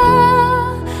beta,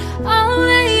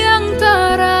 ale yang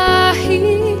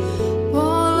terakhir.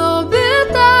 Polo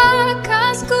beta,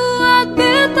 kas kuat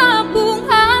beta pun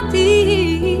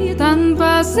hati.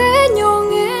 Tanpa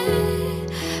senyonge,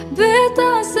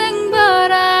 beta seng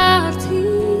berarti.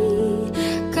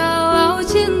 Kalau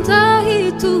cinta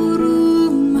itu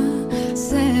rumah,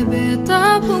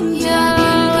 sebeta pun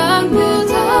jalan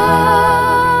pulang.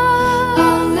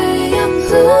 Ale yang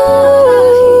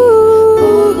terakhir,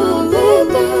 polo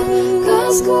beta,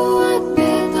 kas kuat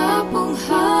beta pun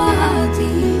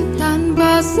hati.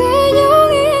 Tanpa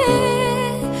senyonge,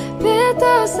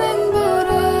 beta seng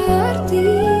berarti.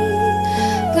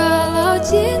 Kalau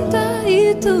cinta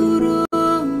itu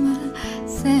rumah,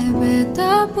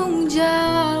 sebeta pun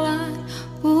jalan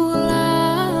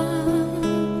pulang.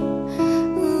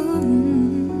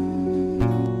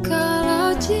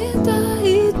 Kalau cinta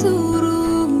itu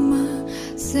rumah,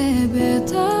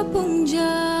 sebeta pun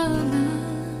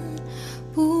jalan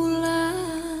pulang.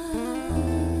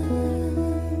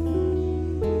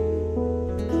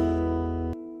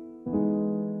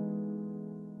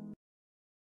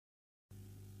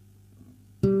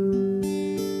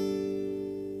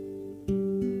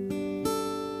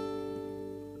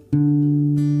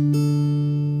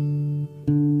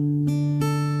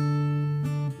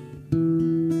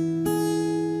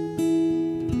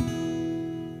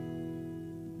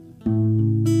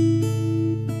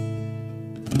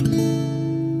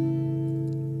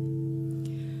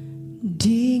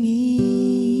 Dingin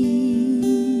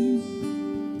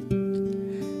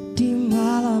di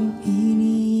malam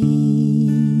ini,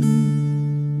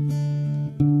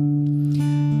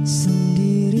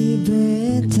 sendiri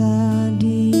beta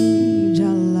di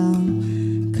dalam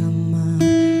kamar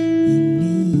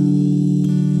ini.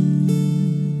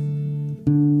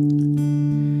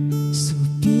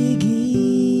 Supigi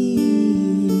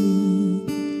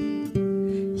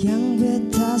yang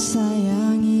beta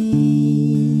sayangi,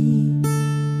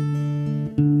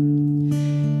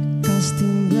 kas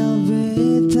tinggal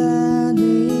beta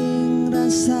ding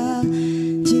rasa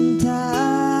cinta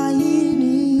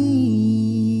ini.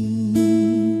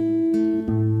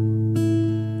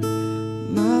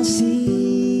 Masih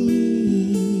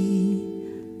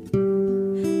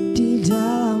di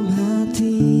dalam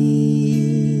hati,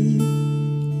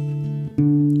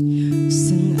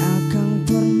 seng akan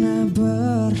pernah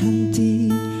berhenti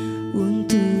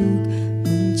untuk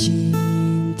mencintai.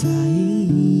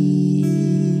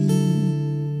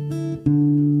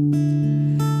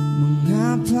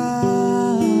 Mengapa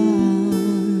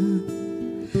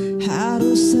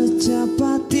harus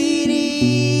secepat ini?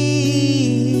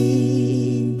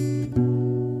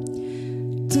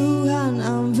 Tuhan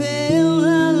ambil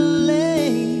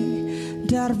alih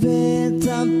dar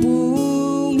beta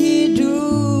pun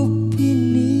hidup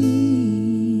ini.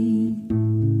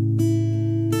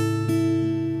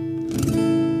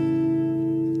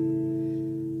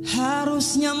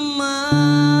 Harusnya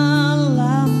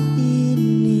malam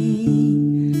ini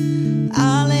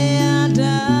ale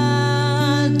ada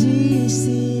di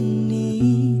sini,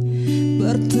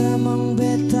 bertemang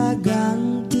beta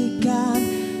gantikan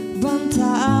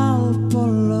bantal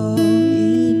polo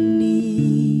ini.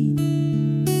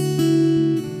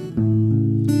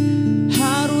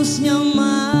 Harusnya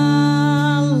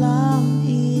malam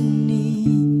ini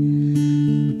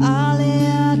ale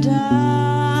ada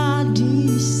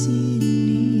di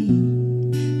sini,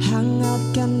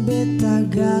 hangatkan beta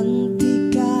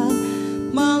gantikan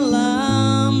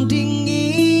malam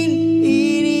dingin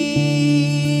ini.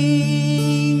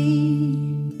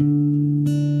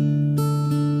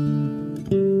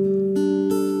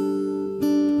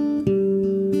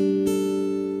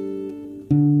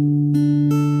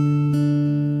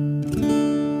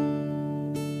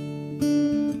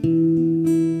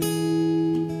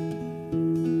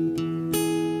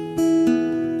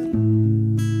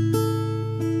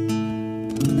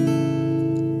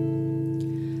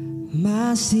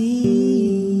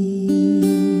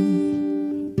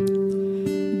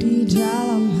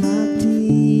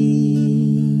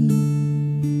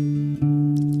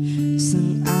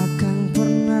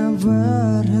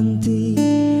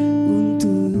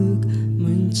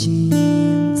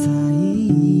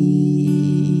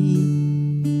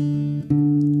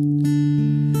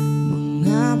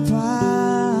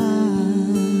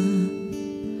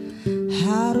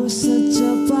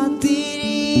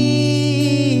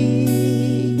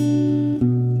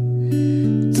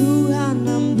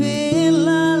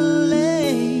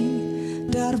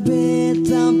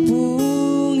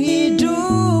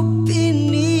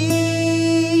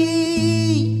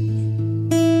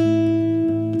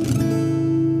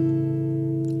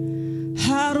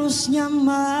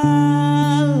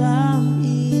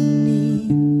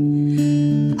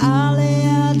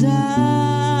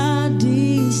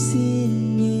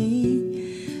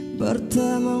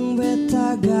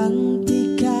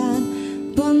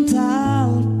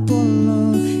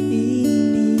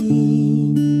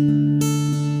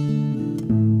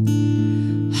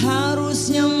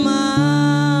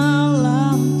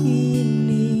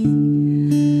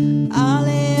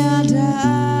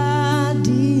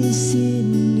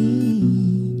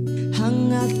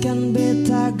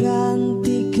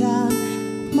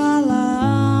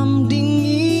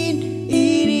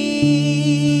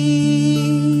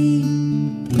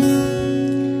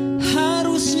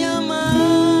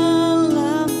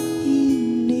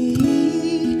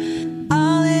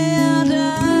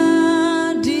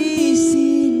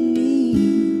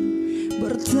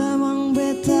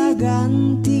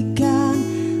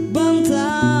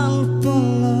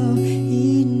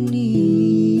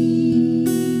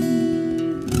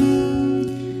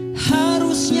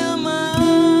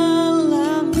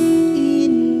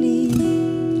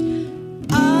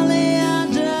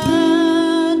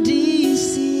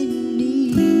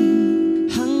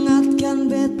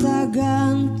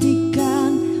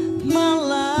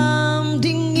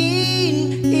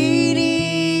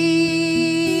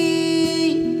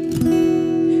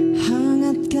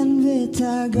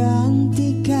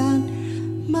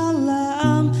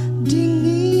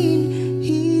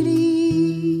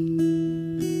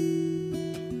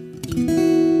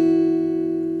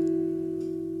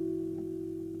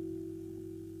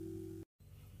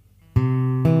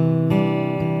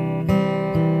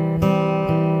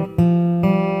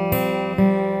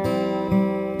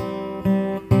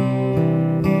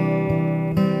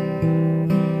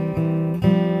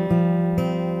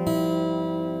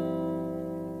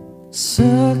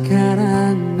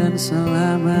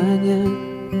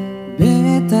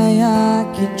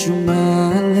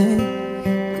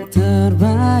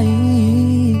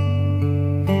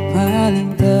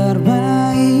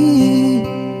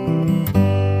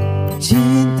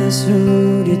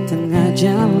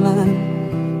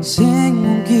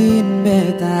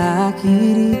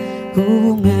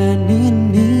 hubungan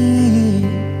ini,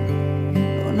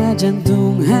 nona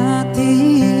jantung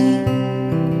hati.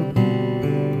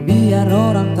 Biar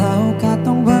orang tahu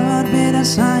katong berbeda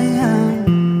sayang,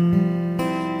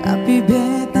 tapi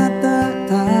beta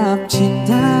tetap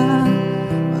cinta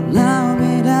walau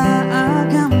beda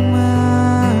agama.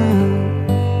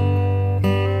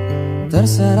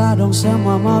 Terserah dong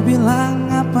semua mau bilang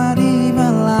apa di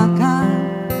belakang,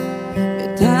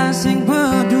 beta sing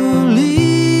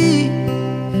peduli,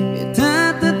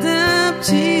 beta tetap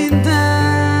cinta.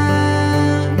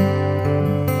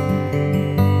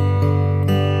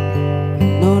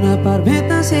 Nona par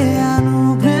beta se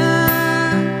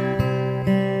anugerah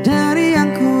dari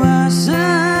yang kuasa,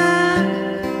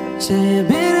 percaya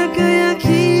beda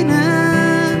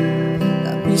keyakinan,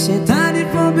 tapi saya tadi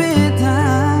po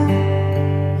beta.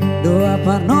 Doa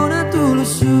par nona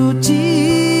tulus suci,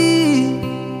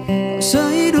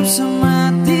 sehidup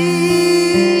semati,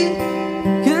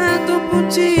 ketemu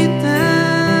cinta,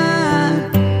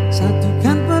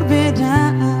 satukan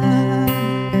perbedaan.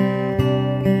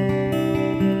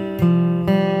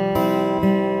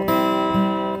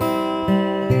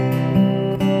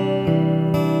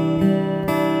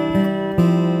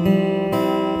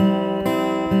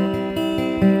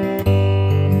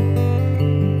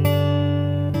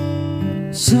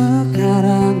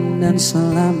 Sekarang dan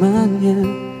selamanya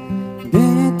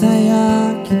beta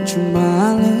yakin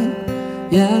cuma le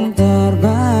yang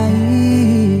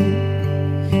terbaik,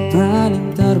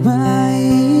 paling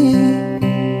terbaik.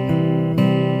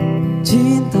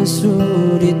 Cinta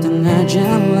sudah di tengah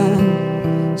jalan,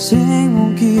 sing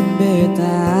mungkin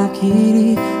beta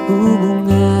akhiri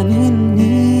hubungan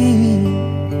ini,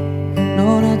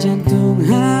 nona jantung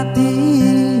hati.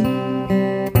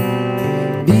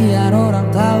 Biar orang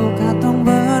tahu katong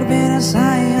berbeda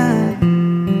sayang,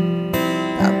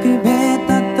 tapi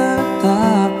beta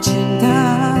tetap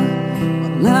cinta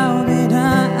walau beda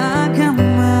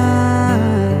agama.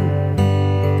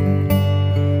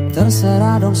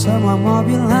 Terserah dong semua mau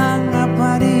bilang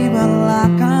apa di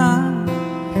belakang,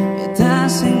 beta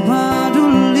sing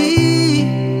peduli,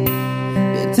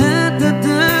 beta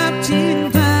tetap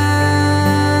cinta.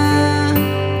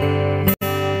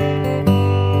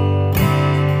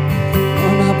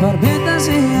 Beta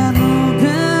se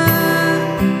anugerah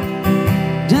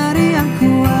dari yang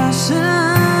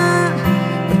kuasa,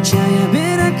 percaya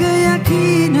beda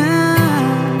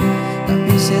keyakinan,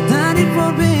 tapi saya tadi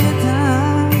po beta.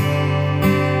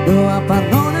 Doa par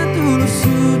nona tulus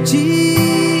suci,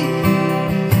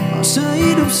 mau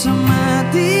sehidup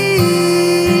semati,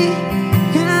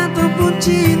 ataupun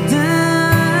cinta,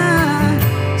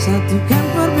 satukan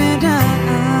perbedaan.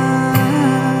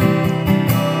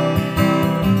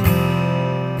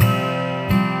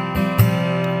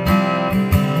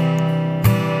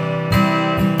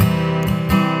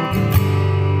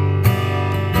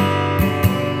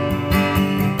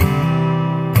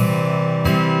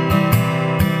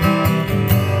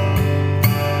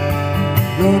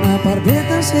 Nona par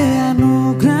beta se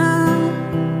anugerah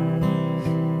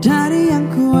dari yang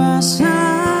kuasa,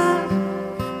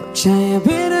 percaya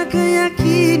beda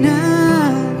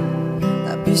keyakinan,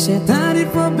 tapi saya tadi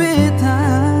po beta.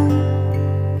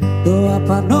 Doa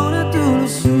par nona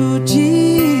tulus suci,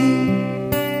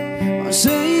 mau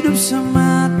sehidup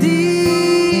semati,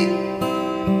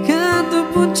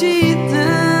 ataupun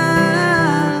cinta,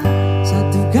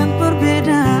 satukan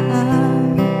perbedaan.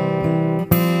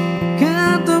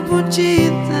 Ataupun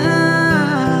cinta,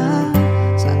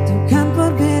 satukan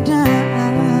perbedaan.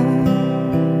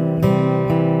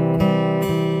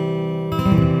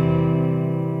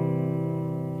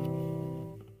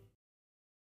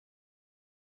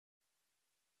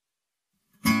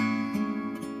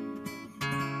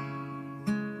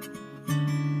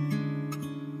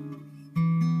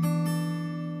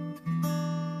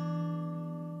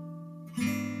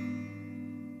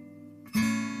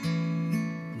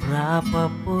 Berapa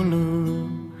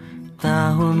puluh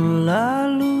tahun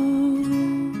lalu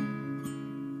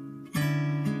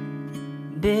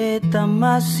beta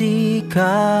masih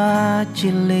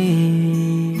kecil,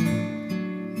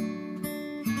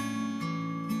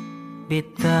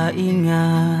 beta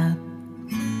ingat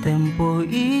tempo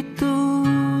itu.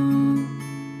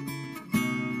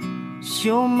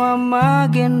 Sio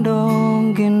Mama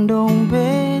gendong-gendong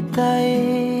beta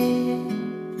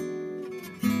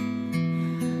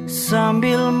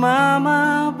sambil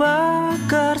mama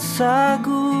bakar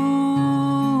sagu,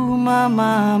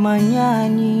 mama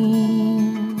menyanyi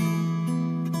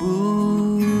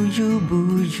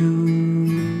buju-buju.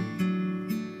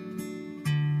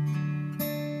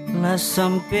 Lah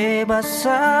sampai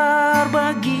besar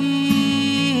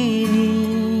begini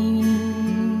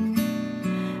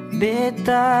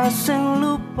beta sing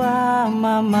lupa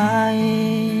mamae.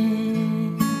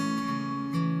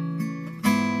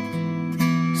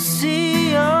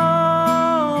 Sio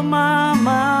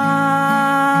Mama,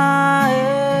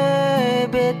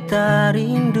 beta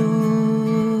rindu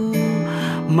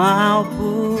mau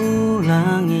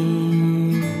pulangi.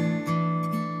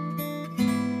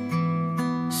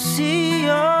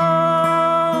 Sio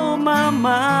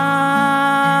Mama,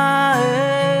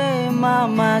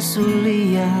 Mama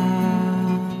Sulia,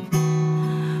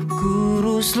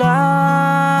 kurus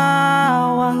lawange.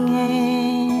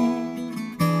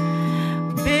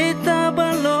 Beta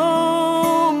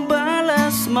belum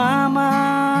balas mama,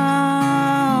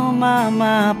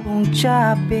 mama pun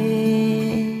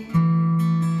capek.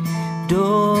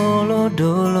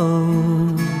 Dolo-dolo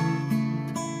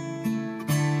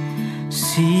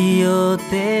Sio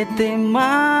tete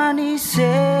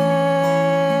manise,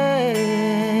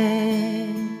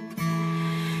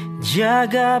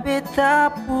 jaga beta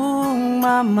pun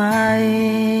mamae.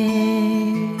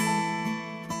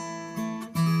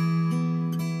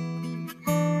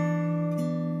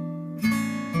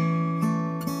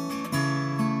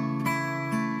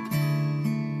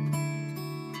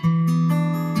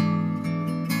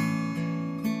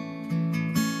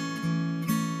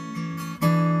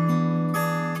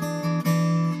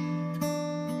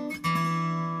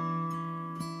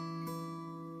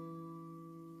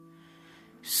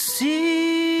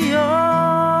 Sio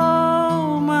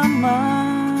Mama,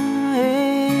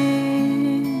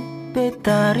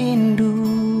 beta rindu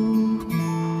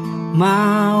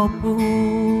mau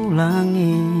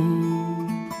pulangi.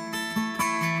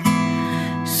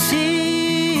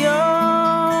 Sio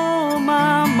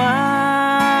Mama,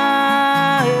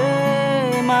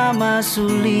 Mama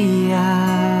Sulia,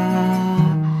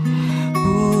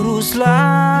 urus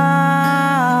lawange.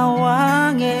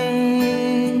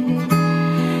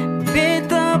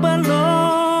 Beta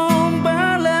belum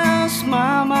balas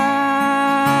mama,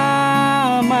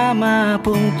 mama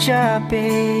pun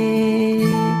capek.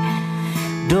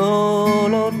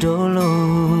 Dolo-dolo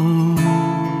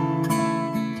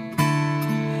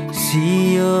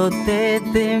Sio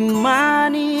tete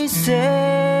manise,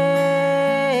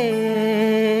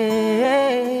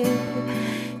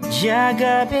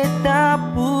 jaga beta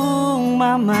pun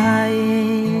mamae.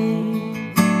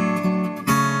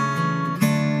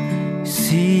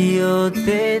 Sio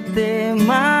tete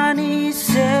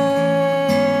manise,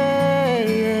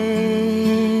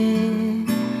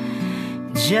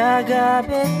 jaga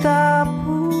beta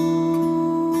pun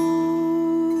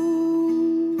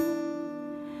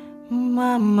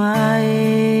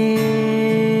mamae.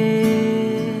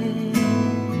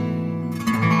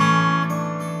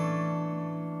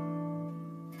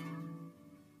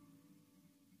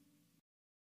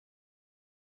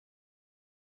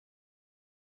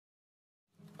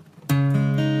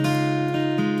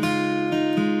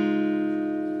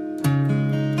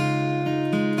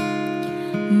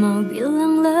 Mau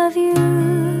bilang love you,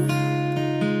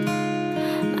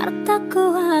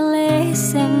 martaku hale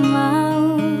sing mau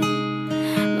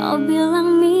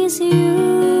bilang miss you,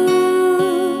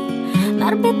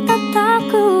 mar beta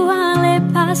taku hale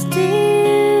pasti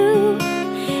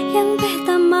yang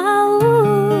beta mau.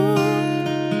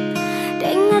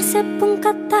 Dengar sepung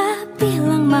kata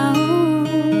bilang mau,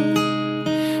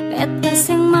 beta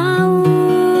sing mau,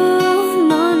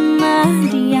 nona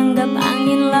dianggap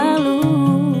angin lalu.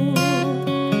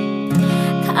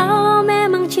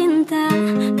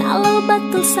 Kalau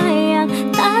betul sayang,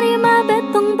 tarima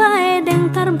betong bae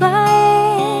deng tar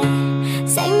bae.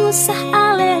 Seng usah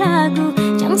ale ragu,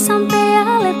 jangan sampai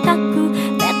ale taku.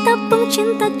 Beta pun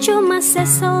cinta cuma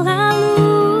selalu.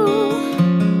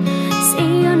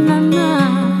 See you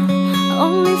nana,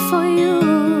 only for you,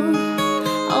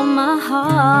 oh my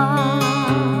heart.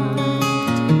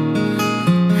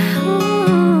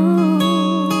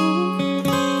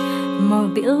 Mau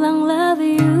bilang love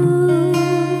you,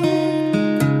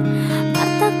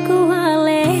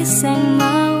 seng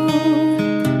mau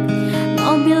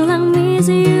bilang miss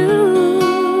you,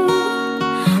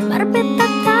 mar beta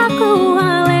taku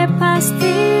ale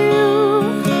pasti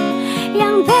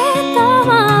yang beta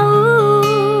mau.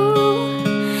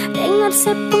 Dengar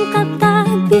sepung kata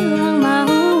bilang mau,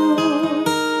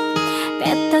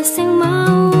 beta seng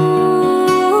mau,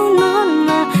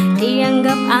 nona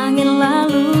dianggap angin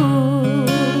lalu.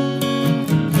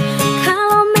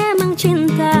 Kalau memang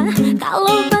cinta,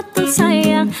 kalau betul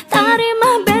sayang,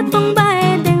 tarima betong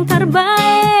bae deng tar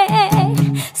bae.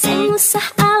 Seng usah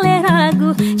ale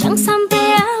ragu, jangan sampai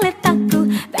ale taku.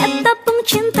 Beta pun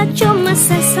cinta cuma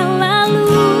selalu.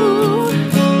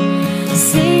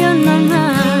 See you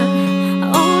nana,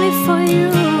 only for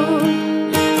you,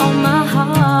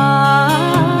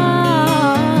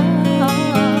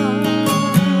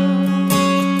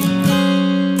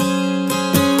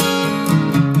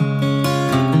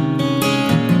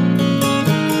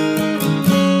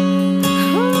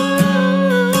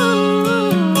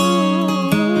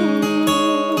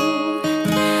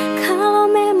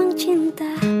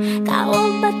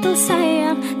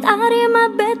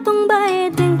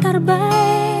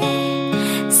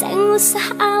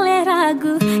 usah ale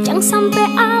ragu, jangan sampai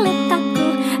ale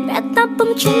takut. Beta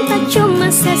pun cinta cuma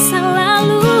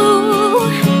selalu.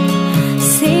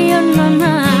 Sio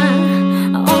Mama,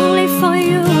 only for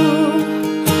you,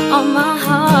 on my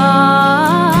heart.